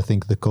because I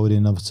think the code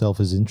in of itself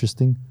is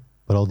interesting,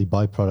 but all the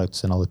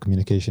byproducts and all the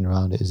communication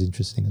around it is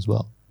interesting as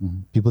well.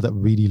 Mm-hmm. People that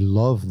really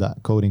love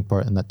that coding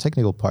part and that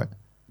technical part,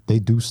 they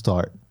do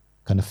start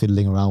kind of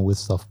fiddling around with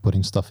stuff,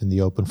 putting stuff in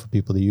the open for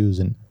people to use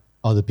and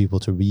other people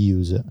to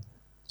reuse it.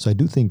 So I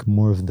do think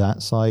more of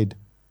that side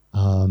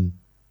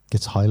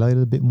gets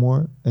highlighted a bit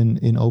more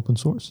in open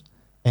source.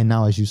 And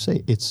now, as you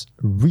say, it's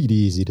really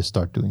easy to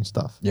start doing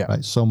stuff. Yeah.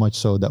 Right. So much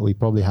so that we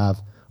probably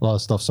have a lot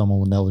of stuff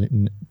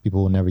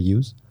people will never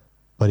use.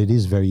 But it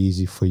is very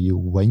easy for you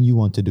when you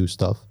want to do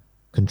stuff,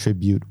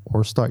 contribute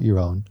or start your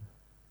own,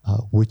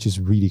 which is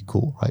really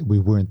cool, right? We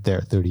weren't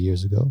there 30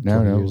 years ago,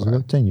 20 years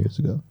ago, 10 years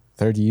ago.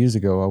 30 years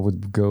ago, I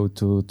would go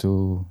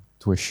to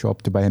a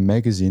shop to buy a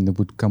magazine that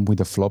would come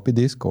with a floppy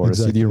disk or a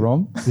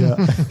CD-ROM.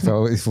 Yeah.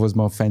 So if it was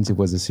more fancy, it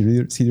was a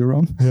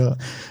CD-ROM. Yeah.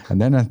 And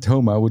then at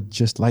home, I would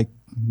just like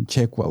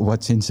check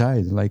what's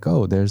inside. Like,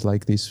 oh, there's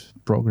like this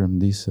program,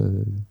 this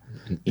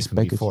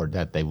package. Before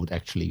that, they would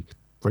actually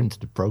print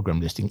the program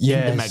listing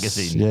in the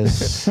magazine.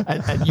 Yes.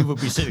 and you would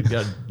be sitting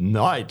there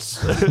nights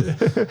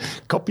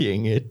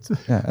copying it.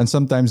 Yeah, and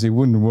sometimes it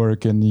wouldn't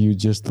work and you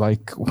just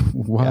like,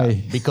 why?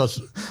 Yeah,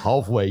 because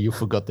halfway you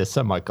forgot the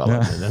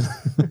semicolon.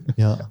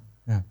 Yeah.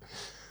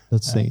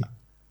 Let's see.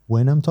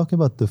 When I'm talking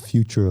about the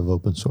future of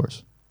open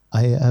source,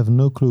 I have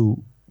no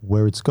clue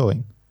where it's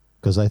going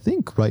because I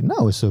think right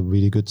now it's a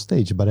really good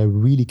stage, but I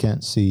really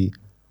can't see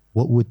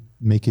what would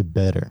make it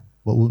better,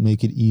 what would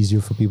make it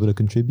easier for people to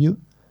contribute.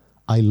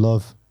 I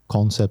love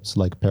concepts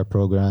like pair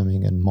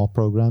programming and mob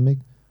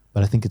programming,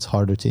 but I think it's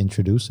harder to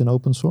introduce in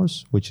open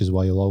source, which is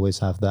why you'll always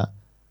have that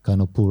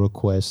kind of pull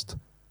request,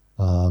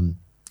 kind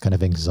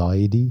of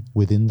anxiety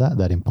within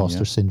that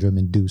imposter syndrome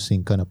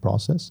inducing kind of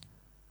process,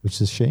 which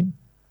is a shame.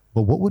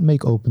 But what would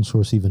make open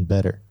source even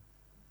better?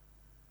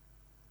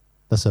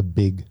 That's a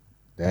big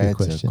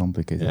question. That's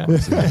complicated.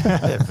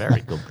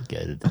 Very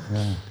complicated.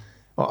 Yeah.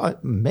 Well,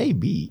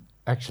 maybe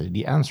actually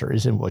the answer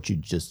is in what you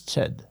just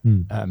said,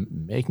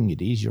 making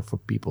it easier for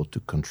people to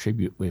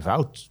contribute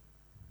without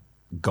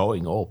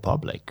going all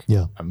public.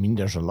 Yeah. I mean,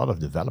 there's a lot of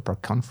developer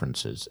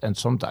conferences and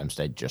sometimes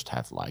they just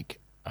have like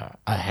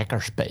a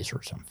hacker space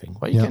or something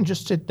where you can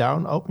just sit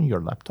down, open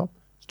your laptop,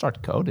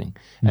 start coding.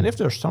 And if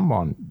there's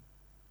someone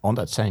on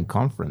that same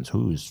conference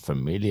who is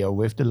familiar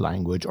with the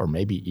language or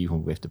maybe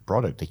even with the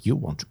product that you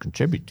want to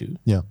contribute to,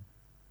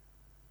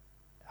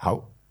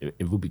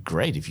 it would be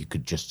great if you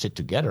could just sit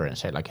together and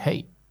say like,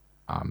 hey,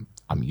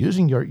 I'm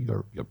using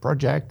your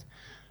project.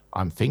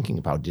 I'm thinking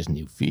about this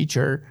new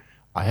feature.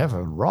 I have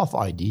a rough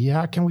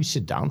idea. Can we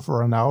sit down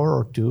for an hour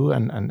or two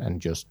and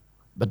just,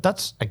 but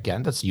that's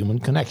human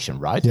connection,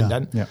 right? Yeah. And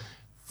then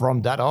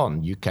from that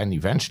on, you can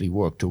eventually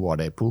work toward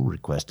a pull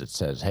request that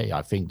says, hey,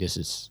 I think this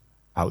is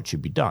how it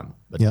should be done.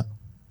 But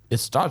it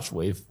starts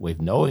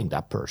with knowing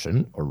that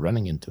person or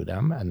running into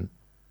them and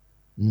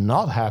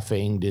not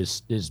having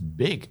this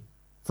big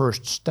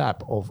first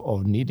step of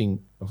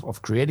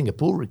creating a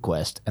pull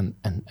request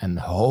and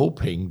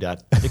hoping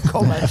that the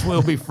comments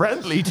will be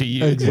friendly to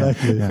you.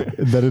 Exactly.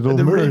 That it'll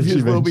the merge reviews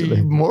eventually. will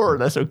be more or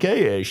less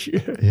okay-ish.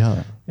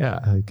 Yeah.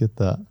 I get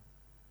that.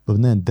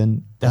 But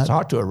then that's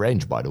hard to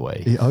arrange, by the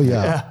way. Oh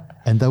yeah.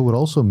 And that would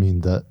also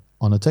mean that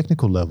on a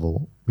technical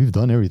level, we've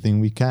done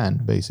everything we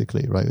can,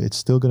 basically, right? It's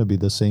still going to be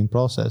the same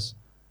process.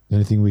 The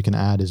only thing we can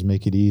add is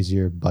make it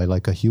easier by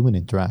like a human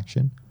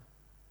interaction.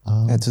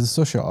 It's a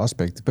social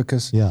aspect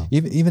because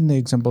even the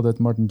example that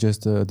Martin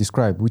just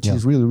described, which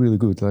is really, really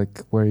good,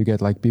 like where you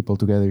get like people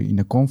together in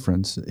a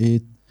conference,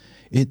 it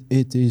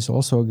is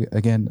also,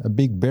 again, a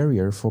big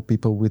barrier for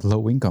people with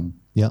low income.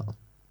 Yeah.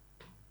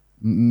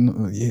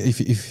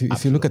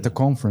 If you look at the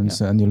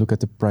conference and you look at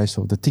the price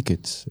of the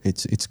tickets,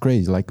 it's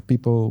crazy. Like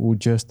people who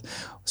just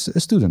a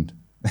student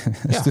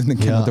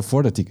cannot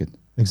afford a ticket.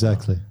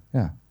 Exactly.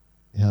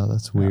 Yeah,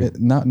 that's weird.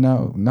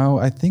 Now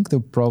I think the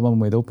problem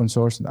with open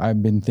source,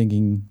 I've been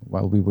thinking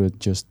while we were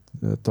just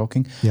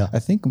talking. I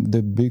think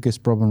the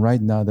biggest problem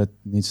right now that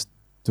needs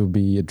to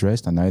be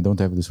addressed, and I don't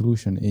have the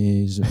solution,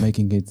 is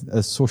making it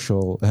a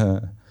social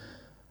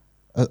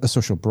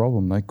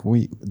problem. Like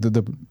we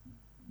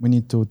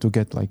need to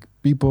get like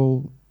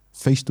people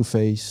face to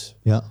face.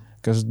 Yeah.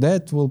 Because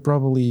that will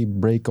probably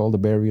break all the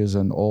barriers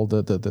and all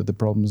the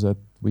problems that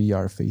we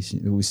are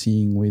facing, we're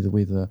seeing with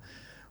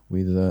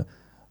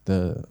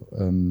the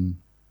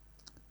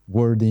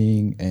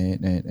wording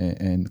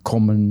and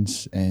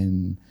comments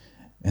and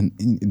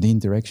the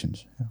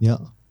interactions. Yeah.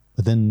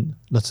 But then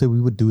let's say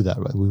we would do that,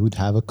 right? We would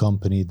have a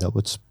company that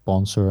would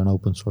sponsor an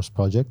open source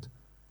project,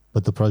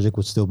 but the project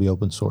would still be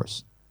open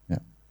source. Yeah.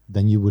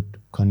 Then you would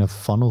kind of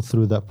funnel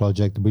through that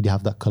project, really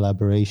have that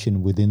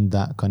collaboration within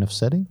that kind of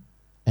setting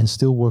and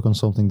still work on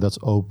something that's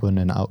open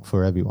and out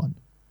for everyone.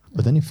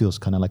 But then it feels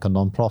kind of like a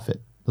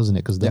non-profit, doesn't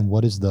it? Because then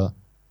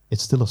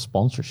it's still a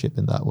sponsorship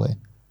in that way,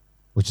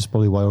 which is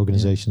probably why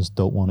organizations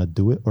don't want to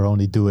do it or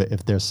only do it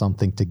if there's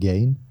something to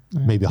gain,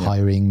 maybe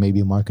hiring,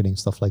 maybe marketing,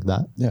 stuff like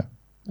that. Yeah.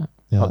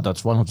 Well,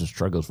 that's one of the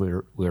struggles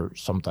we're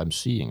sometimes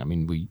seeing. I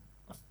mean,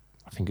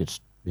 I think it's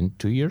been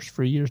 3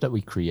 years that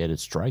we created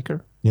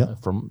Striker. Yeah.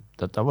 From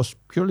that was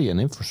purely an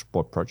infra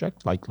support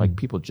project, like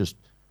people just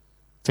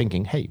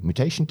thinking, hey,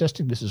 mutation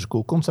testing, this is a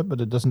cool concept,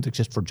 but it doesn't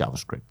exist for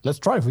JavaScript. Let's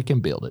try if we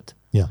can build it.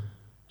 Yeah.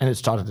 And it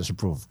started as a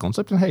proof of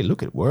concept, and hey,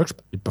 look, it works.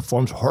 It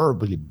performs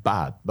horribly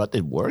bad, but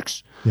it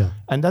works. Yeah.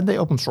 And then they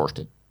open sourced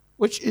it,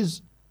 which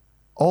is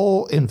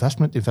all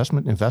investment.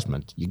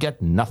 You get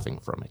nothing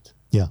from it.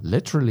 Yeah.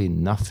 Literally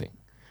nothing.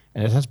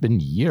 And it has been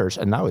years,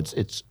 and now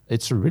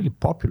it's a really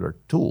popular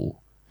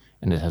tool,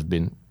 and it has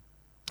been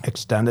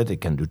extended.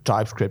 It can do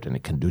TypeScript, and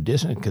it can do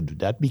this, and it can do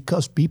that,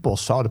 because people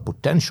saw the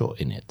potential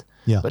in it.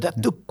 Yeah. But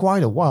that took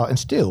quite a while, and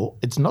still,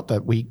 it's not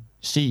that we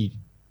see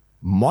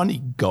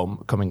money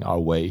coming our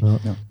way. No.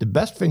 The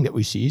best thing that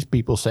we see is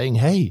people saying,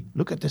 hey,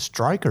 look at this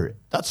Striker.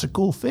 That's a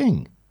cool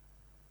thing.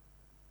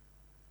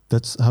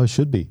 That's how it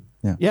should be.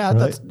 Yeah. Yeah, Right?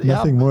 that's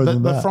Nothing more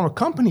than but that. from a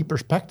company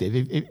perspective,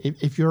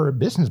 if you're a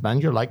businessman,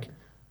 you're like,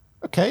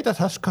 okay, that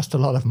has cost a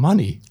lot of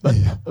money, but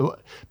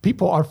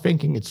people are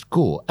thinking it's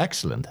cool,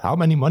 excellent. How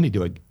many money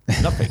do I?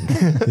 Nothing.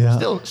 Yeah.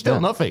 Still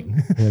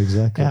nothing. Yeah,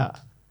 exactly. Yeah,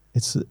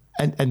 It's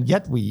and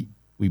yet we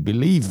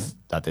believe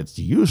that it's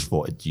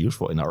useful. It's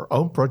useful in our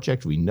own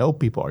project. We know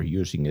people are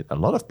using it. A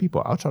lot of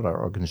people outside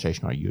our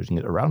organization are using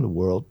it around the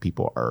world.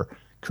 People are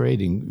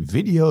creating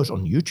videos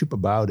on YouTube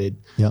about it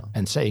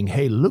and saying,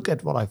 hey, look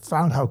at what I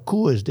found. How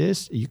cool is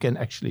this? You can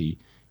actually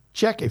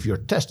check if your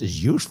test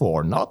is useful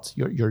or not,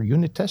 your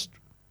unit test.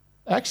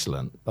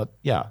 Excellent. But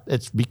yeah,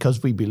 it's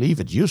because we believe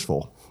it's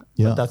useful.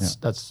 Yeah. But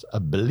that's a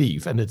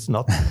belief, and it's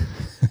not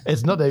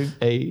it's not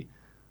a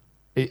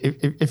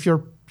if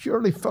you're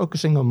purely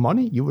focusing on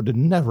money, you would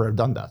never have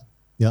done that.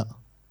 Yeah,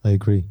 I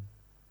agree.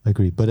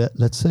 But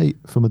let's say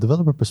from a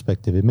developer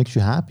perspective, it makes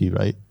you happy,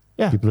 right?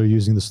 Yeah. People are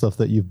using the stuff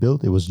that you've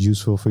built. It was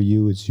useful for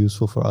you. It's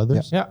useful for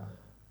others. Yeah.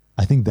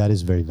 I think that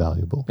is very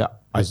valuable. Yeah.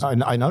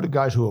 I know the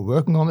guys who are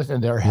working on it,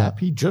 and they're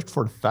happy just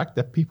for the fact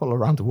that people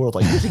around the world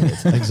are using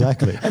it.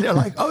 Exactly. And they're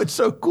like, oh, it's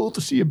so cool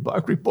to see a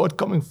bug report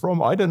coming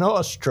from, I don't know,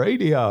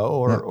 Australia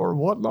or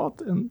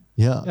whatnot. And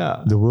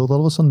The world all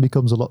of a sudden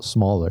becomes a lot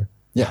smaller.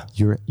 Yeah.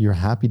 Your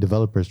happy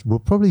developers will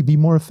probably be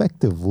more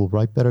effective, will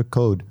write better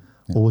code,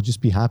 or will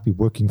just be happy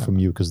working from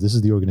you because this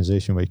is the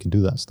organization where you can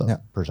do that stuff. Yeah.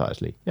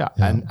 Precisely. Yeah.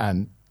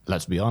 And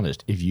let's be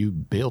honest, if you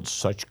build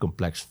such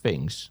complex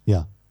things,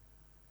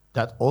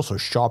 that also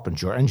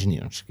sharpens your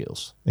engineering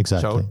skills.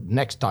 Exactly. So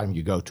next time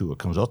you go to a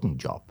consulting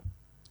job,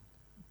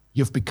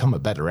 you've become a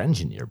better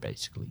engineer,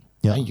 basically.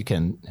 Yeah. And you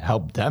can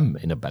help them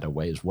in a better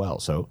way as well.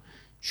 So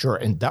sure,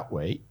 in that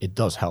way, it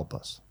does help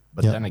us.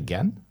 But then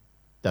again,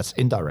 that's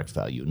indirect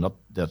value, not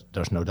that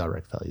there's no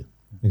direct value.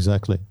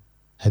 Exactly.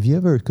 Have you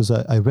ever, because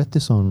I read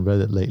this on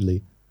Reddit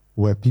lately,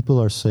 where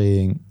people are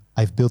saying,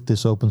 I've built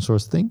this open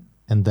source thing,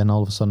 and then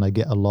all of a sudden I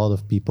get a lot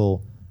of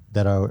people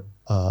that are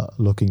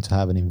looking to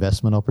have an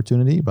investment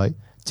opportunity, right?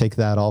 Take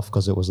that off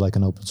because it was like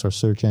an open source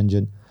search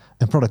engine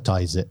and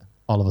productize it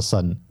all of a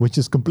sudden, which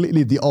is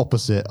completely the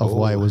opposite of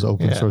why it was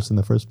open source in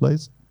the first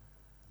place.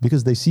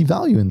 Because they see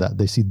value in that.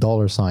 They see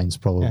dollar signs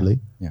probably.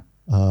 Yeah.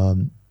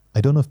 I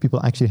don't know if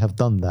people actually have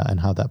done that and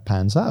how that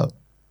pans out.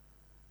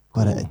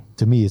 But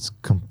to me, it's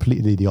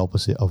completely the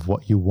opposite of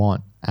what you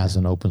want as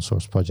an open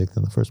source project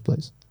in the first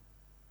place.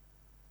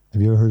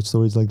 Have you ever heard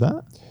stories like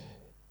that?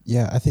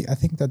 Yeah, I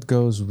think that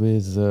goes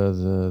with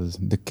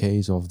the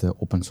case of the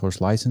open source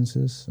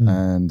licenses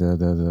and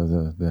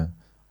the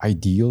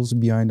ideals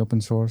behind open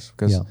source.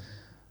 Because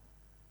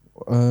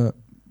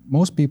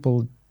most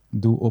people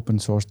do open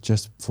source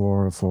just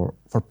for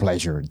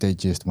pleasure. They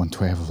just want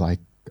to have like,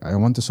 I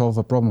want to solve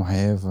a problem I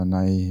have and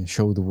I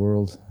show the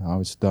world how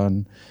it's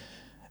done.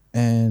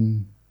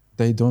 And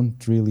they don't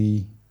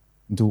really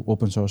do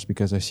open source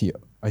because I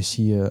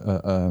see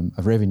a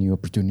revenue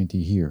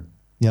opportunity here.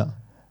 Yeah.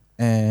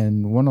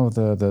 And one of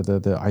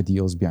the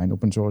ideals behind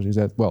open source is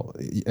that, well,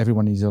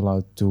 everyone is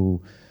allowed to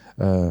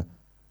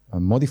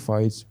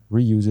modify it,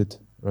 reuse it,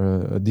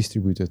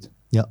 distribute it.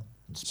 Yeah.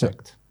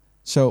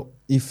 So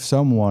if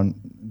someone,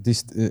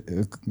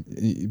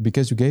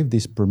 because you gave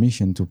this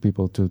permission to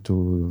people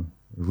to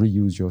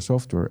reuse your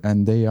software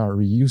and they are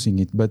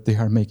reusing it, but they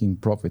are making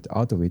profit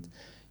out of it,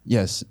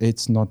 yes,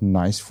 it's not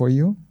nice for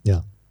you.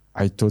 Yeah.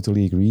 I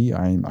totally agree.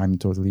 I'm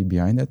totally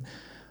behind that.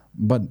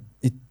 But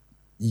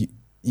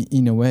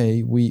in a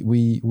way, we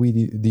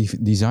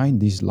design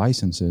these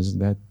licenses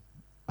that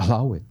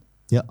allow it.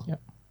 Yeah.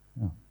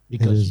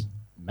 Because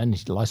many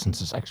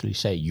licenses actually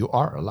say you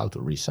are allowed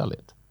to resell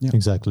it. Yeah.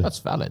 Exactly. That's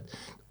valid.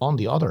 On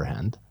the other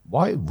hand,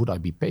 why would I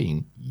be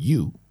paying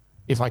you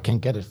if I can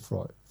get it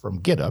from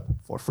GitHub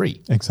for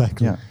free?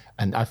 Exactly. Yeah.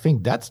 And I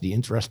think that's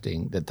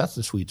that's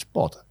the sweet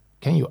spot.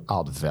 Can you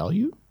add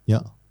value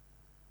Yeah.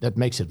 that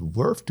makes it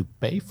worth to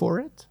pay for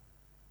it,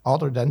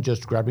 other than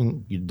just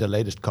grabbing the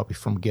latest copy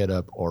from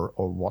GitHub or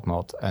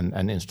whatnot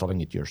and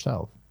installing it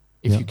yourself?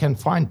 If you can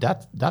find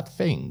that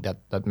thing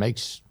that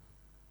makes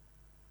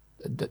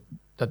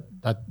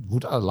that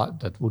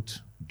would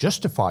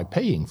justify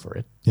paying for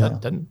it,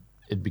 then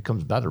it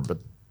becomes better. But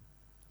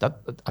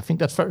I think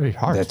that's very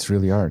hard. That's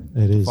really hard.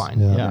 It to is.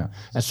 find. Yeah. Yeah.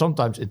 And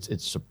sometimes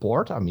it's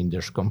support. I mean,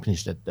 there's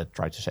companies that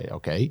try to say,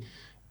 okay,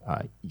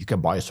 you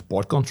can buy a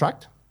support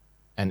contract,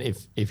 and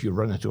if you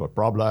run into a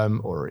problem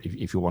or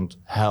if you want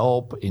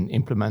help in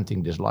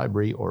implementing this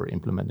library or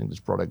implementing this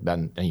product,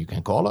 then you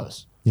can call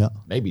us. Yeah.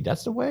 Maybe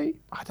that's the way.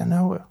 I don't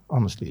know,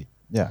 honestly.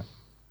 Yeah.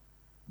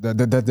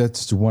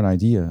 That's one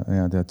idea.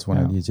 Yeah, that's one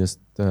idea. Just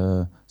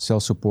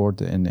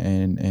self-support and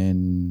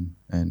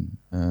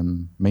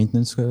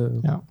maintenance.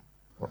 Yeah.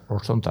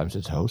 Or sometimes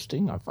it's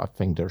hosting. I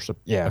think there's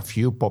a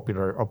few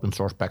popular open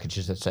source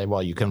packages that say,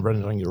 well, you can run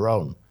it on your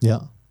own. Yeah.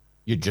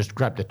 You just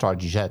grab the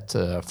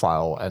TarGZ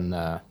file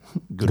and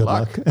good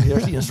luck.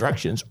 Here's the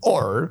instructions,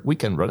 or we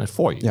can run it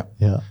for you. Yeah.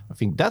 Yeah. I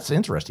think that's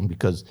interesting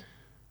because,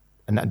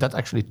 and that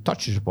actually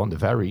touches upon the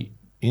very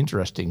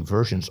interesting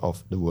versions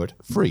of the word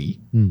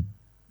free.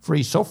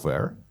 Free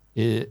software,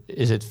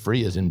 is it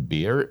free as in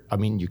beer? I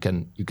mean, you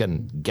can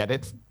get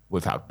it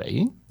without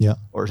paying. Yeah.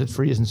 Or is it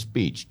free as in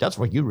speech? That's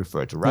what you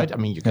refer to, right? I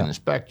mean, you can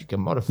inspect, you can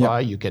modify,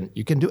 you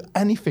can do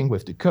anything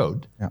with the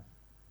code. Yeah.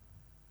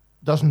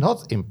 Does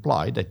not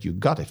imply that you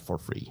got it for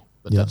free,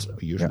 but that's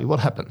usually what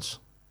happens.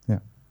 Yeah.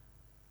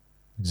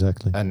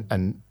 Exactly.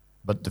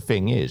 But the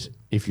thing is,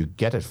 if you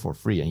get it for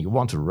free and you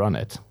want to run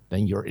it,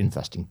 then you're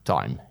investing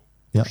time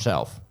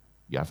yourself.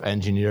 You have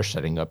engineers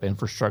setting up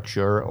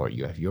infrastructure, or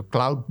you have your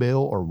cloud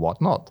bill or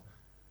whatnot.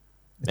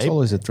 It's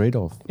always a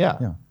trade-off.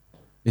 Yeah.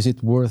 Is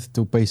it worth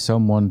to pay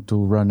someone to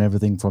run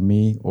everything for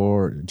me,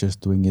 or just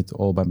doing it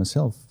all by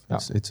myself? Yeah.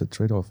 It's a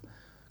trade-off.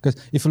 Because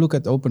if you look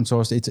at open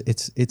source,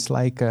 it's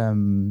like a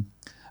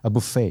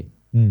buffet.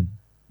 You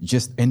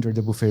just enter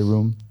the buffet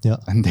room,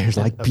 and there's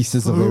like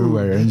pieces of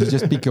everywhere, and you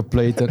just pick your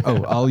plate and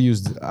I'll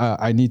use.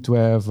 I need to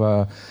have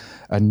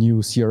a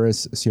new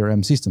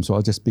CRM system, so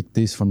I'll just pick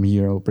this from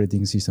here,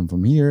 operating system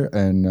from here,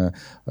 and a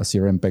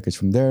CRM package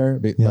from there.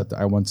 But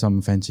I want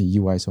some fancy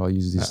UI, so I'll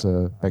use this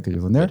package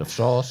from there. Bit of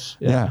sauce.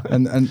 Yeah,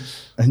 and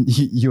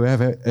you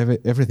have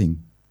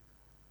everything,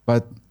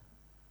 but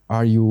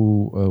are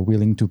you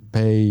willing to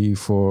pay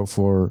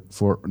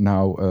for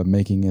now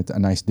making it a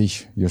nice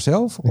dish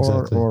yourself,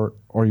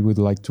 or you would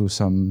like to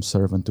some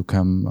servant to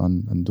come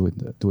and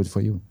do it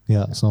for you?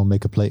 Yeah, so I'll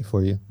make a plate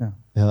for you.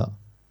 Yeah.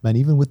 Man,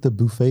 even with the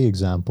buffet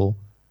example,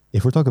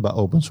 if we're talking about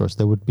open source,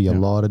 there would be a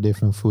lot of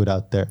different food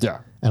out there. Yeah.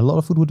 And a lot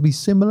of food would be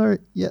similar,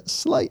 yet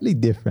slightly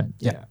different.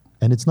 Yeah.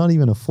 And it's not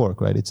even a fork,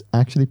 right? It's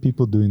actually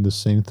people doing the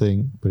same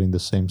thing, putting the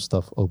same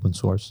stuff open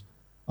source,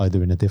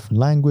 either in a different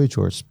language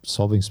or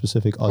solving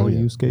specific other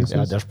use cases.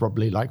 Yeah, there's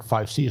probably like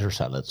 5 Caesar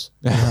salads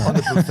on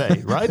the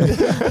buffet, right?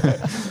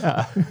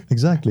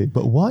 Exactly.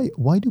 But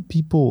why do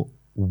people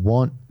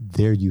want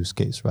their use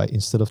case, right?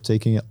 Instead of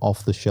taking it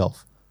off the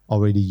shelf,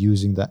 already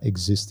using that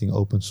existing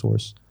open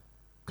source?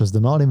 Because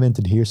the not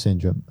invented here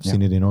syndrome, I've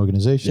seen it in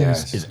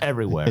organizations. It's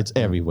everywhere. It's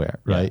everywhere,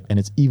 right? And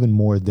it's even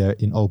more there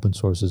in open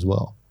source as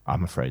well.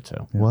 I'm afraid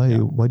so. Why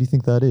do you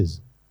think that is?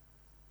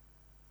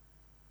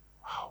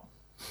 Wow.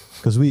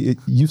 Because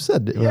you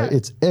said it, right?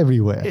 It's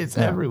everywhere. It's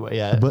everywhere,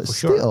 yeah. But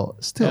still,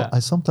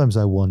 sometimes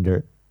I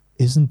wonder,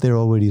 isn't there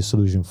already a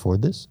solution for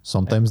this?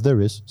 Sometimes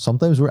there is.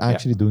 Sometimes we're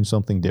actually doing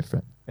something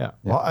different. Yeah.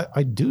 Well,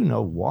 I do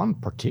know one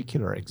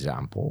particular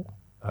example,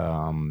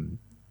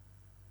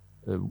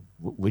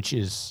 which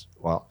is,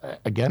 well,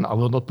 again, I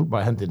will not put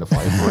my hand in the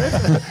fire for it.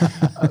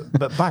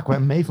 But back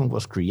when Maven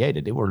was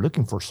created, they were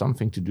looking for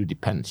something to do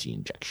dependency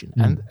injection.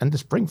 And the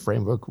Spring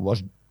framework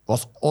was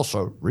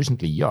also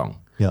recently young.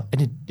 Yeah.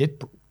 And it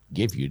did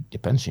give you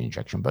dependency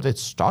injection, but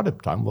its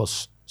startup time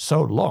was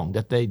so long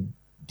that they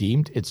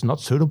deemed it's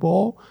not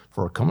suitable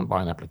for a command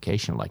line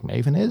application like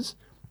Maven is.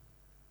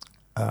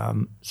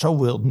 So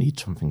we'll need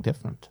something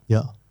different.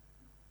 Yeah.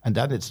 And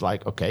then it's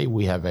like, okay,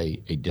 we have a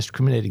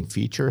discriminating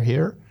feature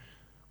here,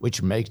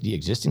 which makes the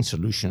existing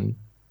solution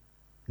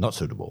not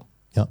suitable.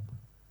 Yeah.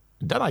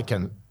 Then I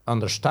can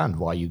understand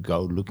why you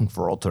go looking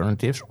for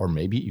alternatives or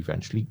maybe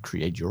eventually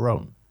create your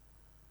own.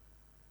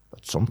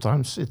 But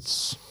sometimes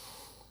it's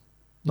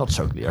not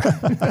so clear.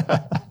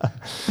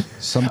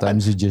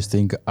 Sometimes you just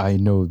think, I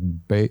know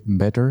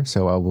better,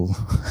 so I will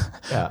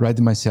write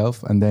it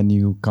myself. And then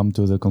you come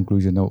to the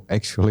conclusion, no,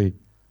 actually,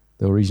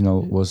 the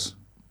original was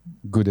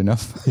good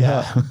enough.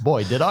 Yeah.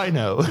 Boy, did I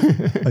know.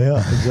 Yeah,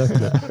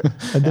 exactly.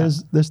 And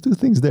there's two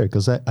things there,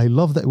 because I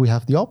love that we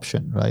have the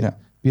option, right? Yeah.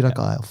 Be like,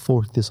 I'll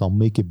fork this, I'll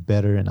make it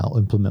better, and I'll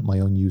implement my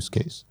own use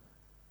case.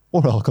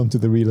 Or I'll come to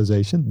the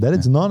realization that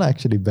it's not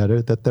actually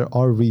better, that there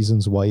are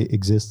reasons why it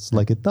exists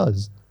like it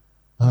does.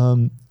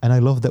 And I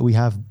love that we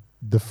have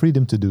the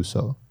freedom to do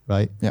so,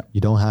 right? Yeah.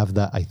 You don't have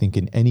that, I think,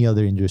 in any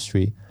other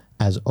industry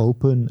as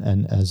open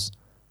and as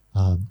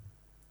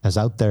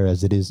out there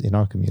as it is in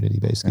our community,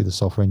 basically the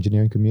software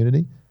engineering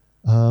community.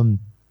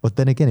 But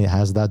then again, it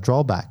has that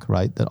drawback,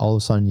 right? That all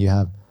of a sudden you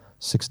have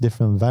 6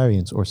 different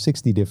variants or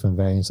 60 different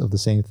variants of the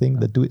same thing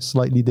that do it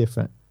slightly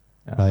different,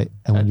 right?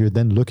 And when you're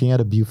then looking at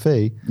a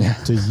buffet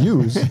to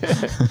use,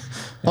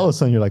 all of a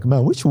sudden you're like,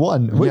 man, which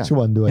one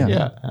do I need?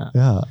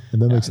 Yeah.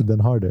 And that makes it then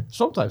harder.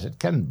 Sometimes it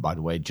can, by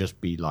the way, just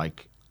be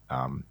like,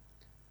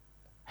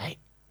 hey,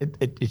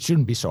 it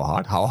shouldn't be so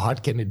hard. How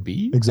hard can it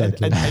be?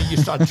 Exactly. And you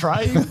start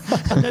trying,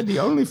 and then the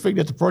only thing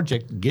that the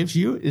project gives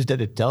you is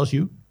that it tells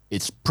you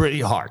it's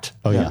pretty hard.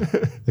 Oh, yeah,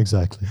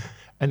 exactly.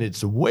 And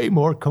it's way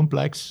more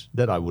complex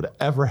than I would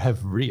ever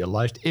have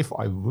realized if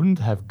I wouldn't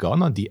have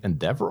gone on the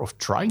endeavor of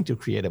trying to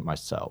create it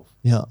myself.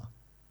 Yeah.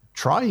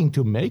 Trying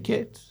to make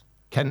it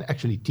can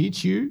actually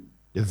teach you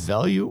the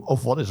value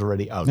of what is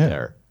already out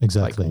there.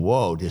 Exactly. Like,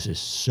 whoa, this is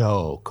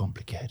so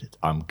complicated.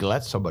 I'm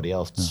glad somebody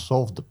else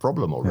solved the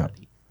problem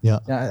already. Yeah.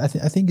 I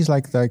think it's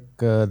like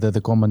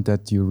the comment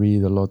that you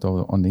read a lot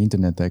on the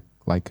internet,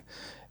 like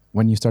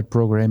when you start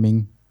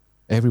programming,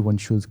 everyone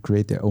should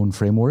create their own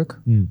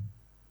framework.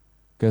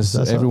 Because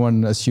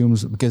everyone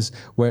assumes, because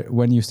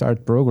when you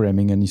start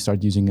programming and you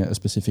start using a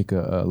specific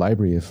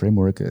library, a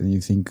framework,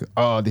 you think,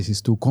 oh, this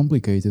is too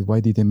complicated.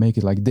 Why did they make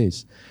it like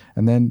this?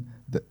 And then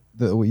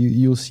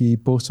you'll see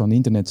posts on the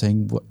internet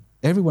saying, well,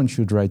 everyone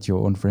should write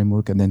your own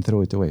framework and then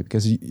throw it away.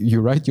 Because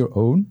you write your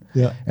own,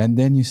 and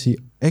then you see,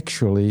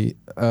 actually,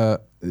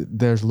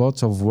 there's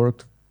lots of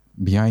work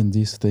behind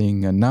this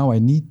thing, and now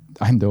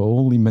I'm the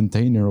only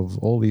maintainer of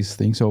all these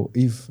things. So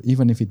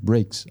even if it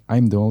breaks,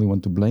 I'm the only one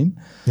to blame.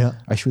 Yeah,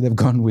 I should have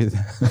gone with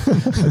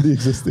the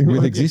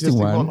existing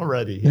one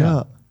already.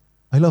 Yeah.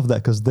 I love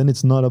that, because then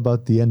it's not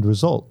about the end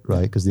result,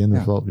 right? Because the end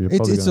result, you're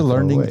probably it's a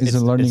learning. It's a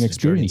learning it's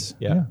experience.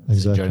 Yeah, exactly.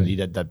 It's a journey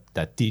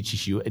that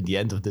teaches you at the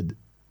end of the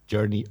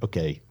journey.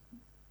 Okay,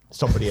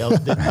 somebody else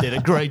did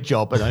a great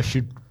job, and I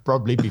should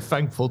probably be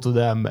thankful to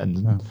them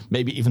and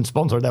maybe even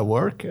sponsor their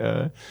work.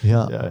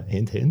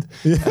 Hint, hint.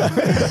 Hint.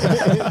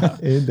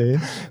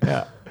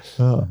 Yeah.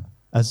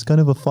 As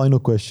kind of a final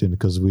question,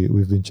 because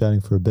we've been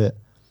chatting for a bit,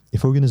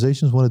 if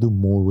organizations want to do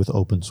more with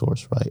open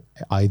source, right?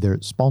 Either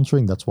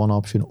sponsoring, that's one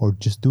option, or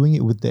just doing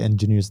it with the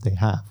engineers they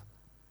have,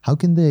 how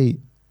can they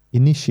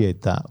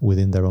initiate that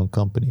within their own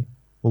company?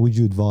 What would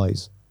you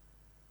advise?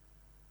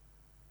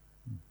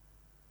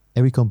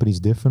 Every company is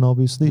different,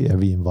 obviously.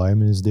 Every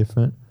environment is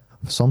different.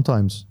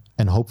 Sometimes,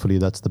 and hopefully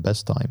that's the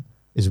best time,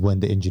 is when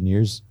the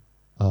engineers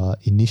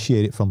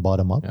initiate it from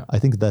bottom up. I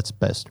think that's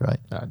best, right?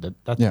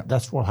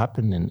 That's what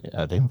happened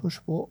at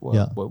Invisible.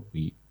 Where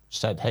we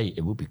said, hey,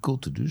 it would be cool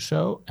to do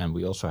so. And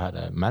we also had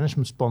a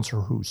management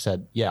sponsor who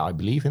said, yeah, I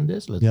believe in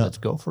this. Let's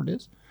go for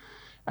this.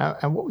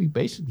 And what we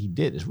basically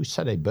did is we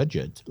set a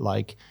budget.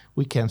 Like,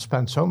 we can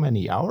spend so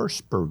many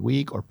hours per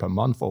week or per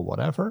month or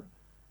whatever.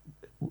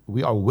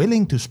 We are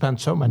willing to spend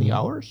so many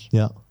hours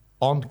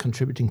on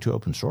contributing to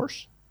open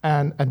source.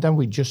 And then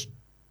we just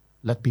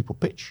let people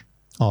pitch.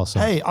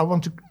 Awesome. Hey, I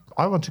want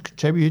to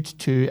contribute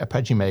to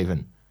Apache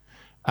Maven,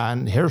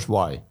 and here's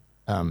why.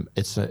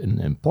 It's an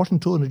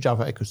important tool in the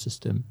Java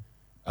ecosystem.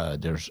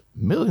 There's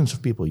millions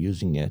of people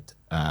using it,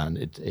 and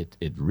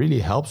it really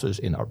helps us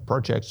in our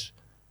projects.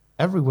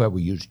 Everywhere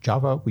we use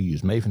Java, we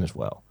use Maven as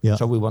well. Yeah.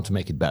 So we want to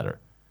make it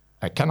better.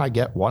 Can I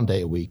get 1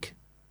 day a week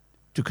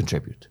to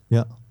contribute?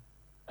 Yeah.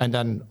 And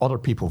then other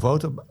people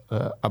vote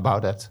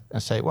about it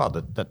and say, well,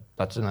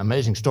 that's an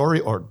amazing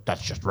story, or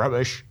that's just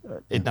rubbish.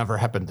 It never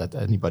happened that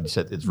anybody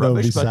said it's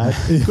rubbish, but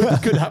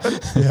could happen.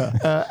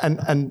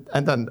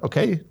 And then,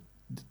 okay,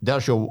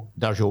 there's your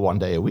 1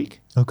 day a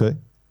week. Okay.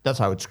 That's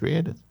how it's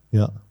created.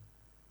 Yeah.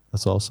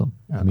 That's awesome.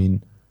 Yeah. I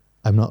mean,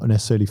 I'm not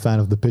necessarily a fan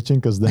of the pitching,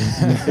 because then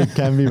it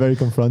can be very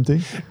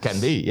confronting.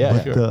 Can be, yeah.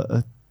 But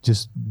sure.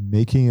 Just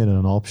making it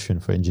an option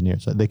for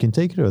engineers. They can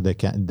take it or they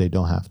can't. They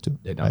don't have to.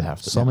 They don't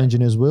have to. Some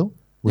engineers will,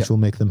 which will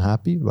make them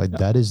happy, right?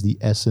 That is the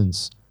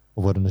essence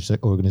of what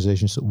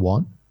organizations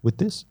want with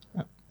this.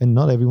 And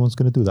not everyone's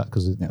going to do that,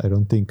 because I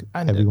don't think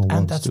everyone wants to.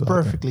 And that's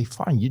perfectly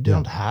fine. You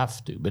don't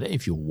have to. But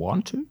if you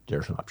want to,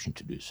 there's an option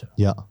to do so.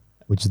 Yeah,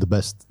 which is the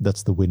best.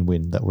 That's the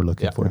win-win that we're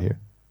looking for here.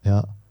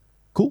 Yeah,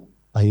 cool.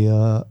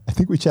 I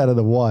think we chatted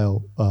a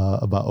while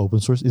about open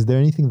source. Is there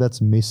anything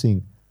that's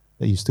missing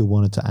that you still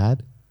wanted to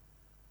add?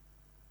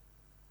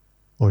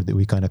 Or did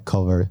we kind of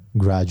cover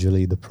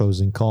gradually the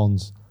pros and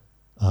cons?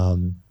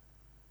 The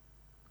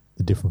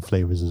different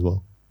flavors as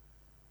well.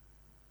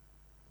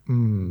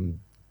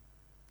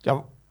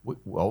 Yeah,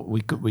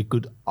 we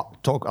could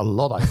talk a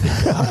lot, I think.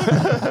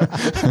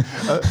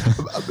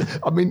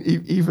 I mean,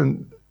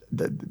 even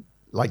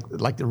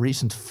like the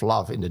recent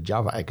fluff in the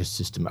Java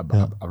ecosystem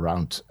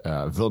around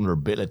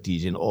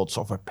vulnerabilities in old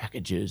software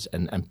packages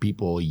and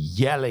people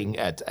yelling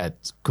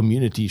at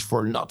communities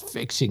for not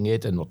fixing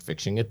it and not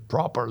fixing it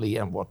properly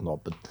and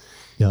whatnot. But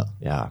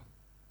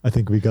I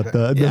think we got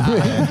the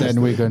and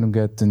then we're going to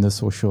get in the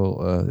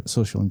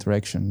social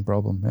interaction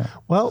problem. Yeah.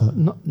 Well,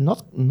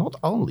 not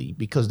only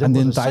because there and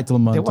was the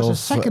entitlement. There was a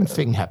second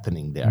thing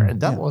happening there, and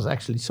that was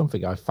actually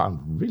something I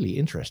found really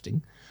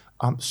interesting.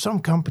 Some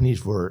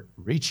companies were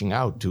reaching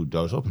out to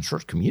those open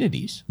source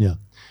communities,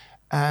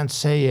 and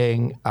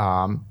saying,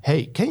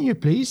 "Hey, can you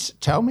please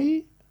tell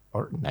me?"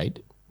 Or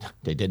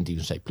they didn't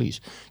even say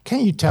please.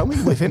 Can you tell me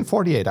within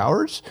 48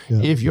 hours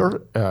if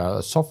your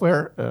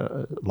software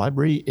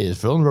library is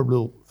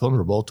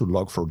vulnerable to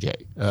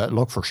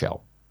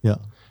Log4Shell? Yeah.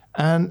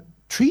 And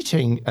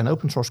treating an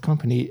open source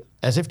company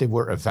as if they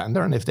were a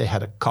vendor and if they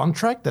had a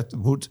contract that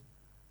would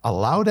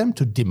allow them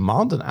to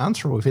demand an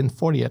answer within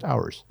 48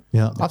 hours.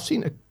 Yeah. I've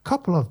seen a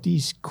couple of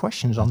these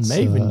questions on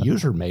Maven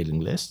user mailing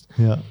lists.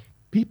 Yeah.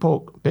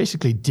 People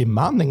basically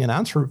demanding an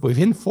answer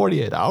within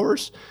 48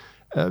 hours.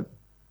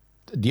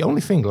 The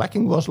only thing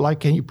lacking was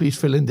like, can you please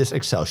fill in this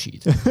Excel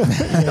sheet?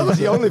 That was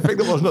the only thing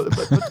that was not.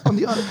 But on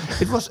the other,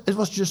 it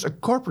was just a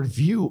corporate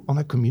view on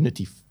a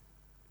community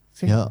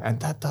thing,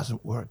 and that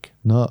doesn't work.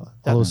 No,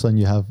 all of a sudden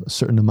you have a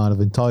certain amount of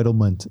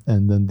entitlement,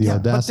 and then the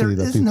audacity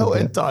that people no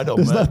get. entitlement.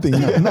 There's nothing.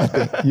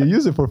 Nothing. You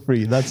use it for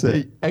free. That's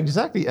it.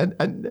 Exactly.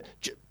 And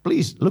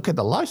please look at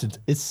the license.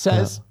 It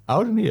says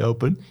out in the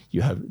open,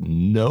 you have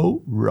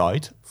no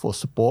right for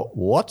support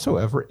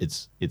whatsoever.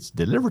 It's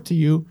delivered to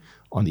you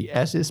on the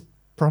as-is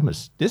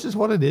promise. This is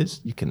what it is.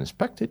 You can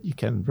inspect it, you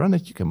can run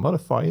it, you can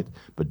modify it,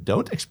 but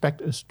don't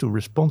expect us to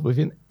respond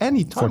within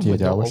any time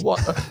 48 hours.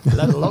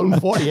 Let alone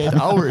 48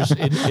 hours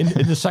in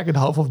the second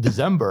half of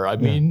December. I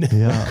mean,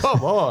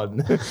 come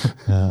on.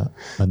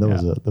 And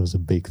that was a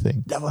big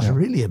thing. That was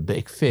really a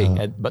big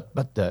thing.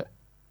 But the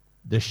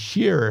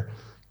sheer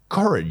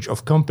courage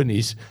of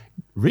companies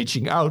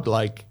reaching out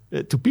like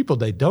to people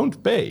they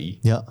don't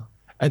pay. Yeah.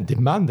 And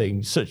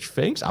demanding such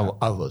things, I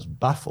was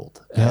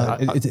baffled. Yeah,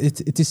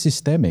 it is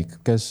systemic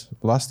because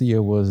last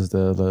year was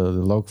the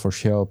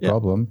Log4Shell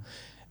problem,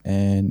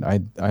 and I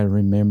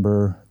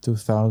remember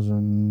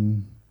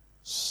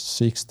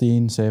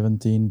 2016,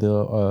 17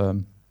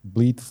 the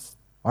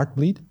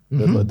Heartbleed,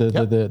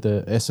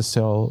 the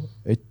SSL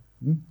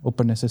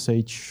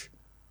OpenSSH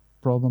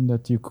problem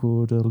that you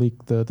could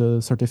leak the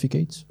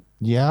certificates.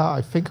 Yeah,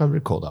 I think I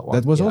recall that one.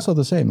 That was also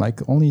the same, like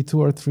only 2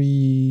 or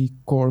 3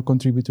 core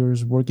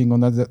contributors working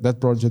on that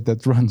project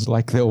that runs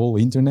like the whole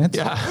internet.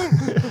 Yeah.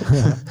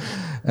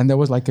 And there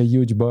was like a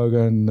huge bug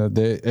and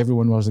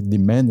everyone was like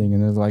demanding,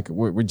 and it was like,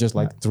 we're just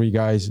like 3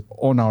 guys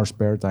on our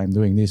spare time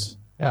doing this.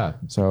 Yeah.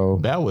 So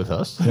bear with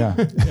us. Yeah.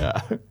 Yeah.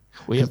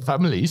 We have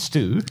families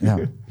too.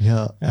 Yeah.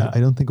 I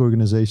don't think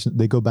organizations,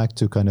 they go back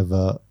to kind of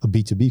a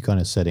B2B kind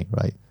of setting,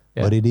 right?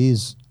 Yeah. But it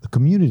is a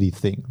community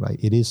thing, right?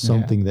 It is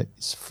something that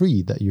is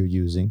free that you're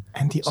using.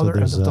 And the other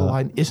end of the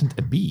line isn't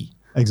a B.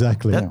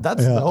 Exactly.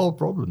 That's the whole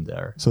problem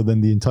there. So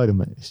then the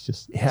entitlement is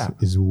just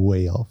is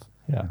way off.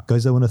 Yeah.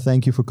 Guys, I want to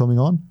thank you for coming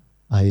on.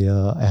 I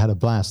had a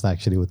blast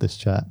actually with this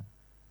chat.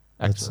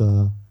 Let's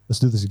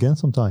do this again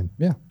sometime.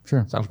 Yeah,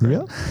 sure. Sounds great.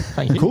 Yeah.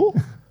 Thank you. Cool.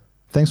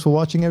 Thanks for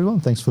watching, everyone.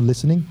 Thanks for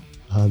listening.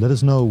 Let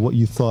us know what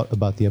you thought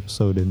about the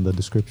episode in the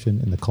description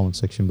in the comment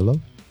section below.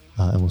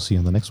 And we'll see you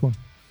on the next one.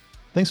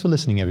 Thanks for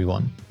listening,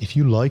 everyone. If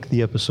you like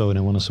the episode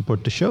and want to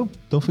support the show,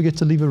 don't forget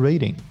to leave a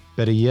rating.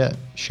 Better yet,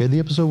 share the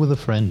episode with a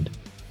friend.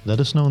 Let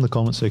us know in the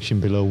comment section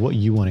below what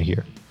you want to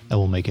hear, and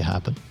we'll make it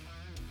happen.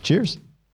 Cheers!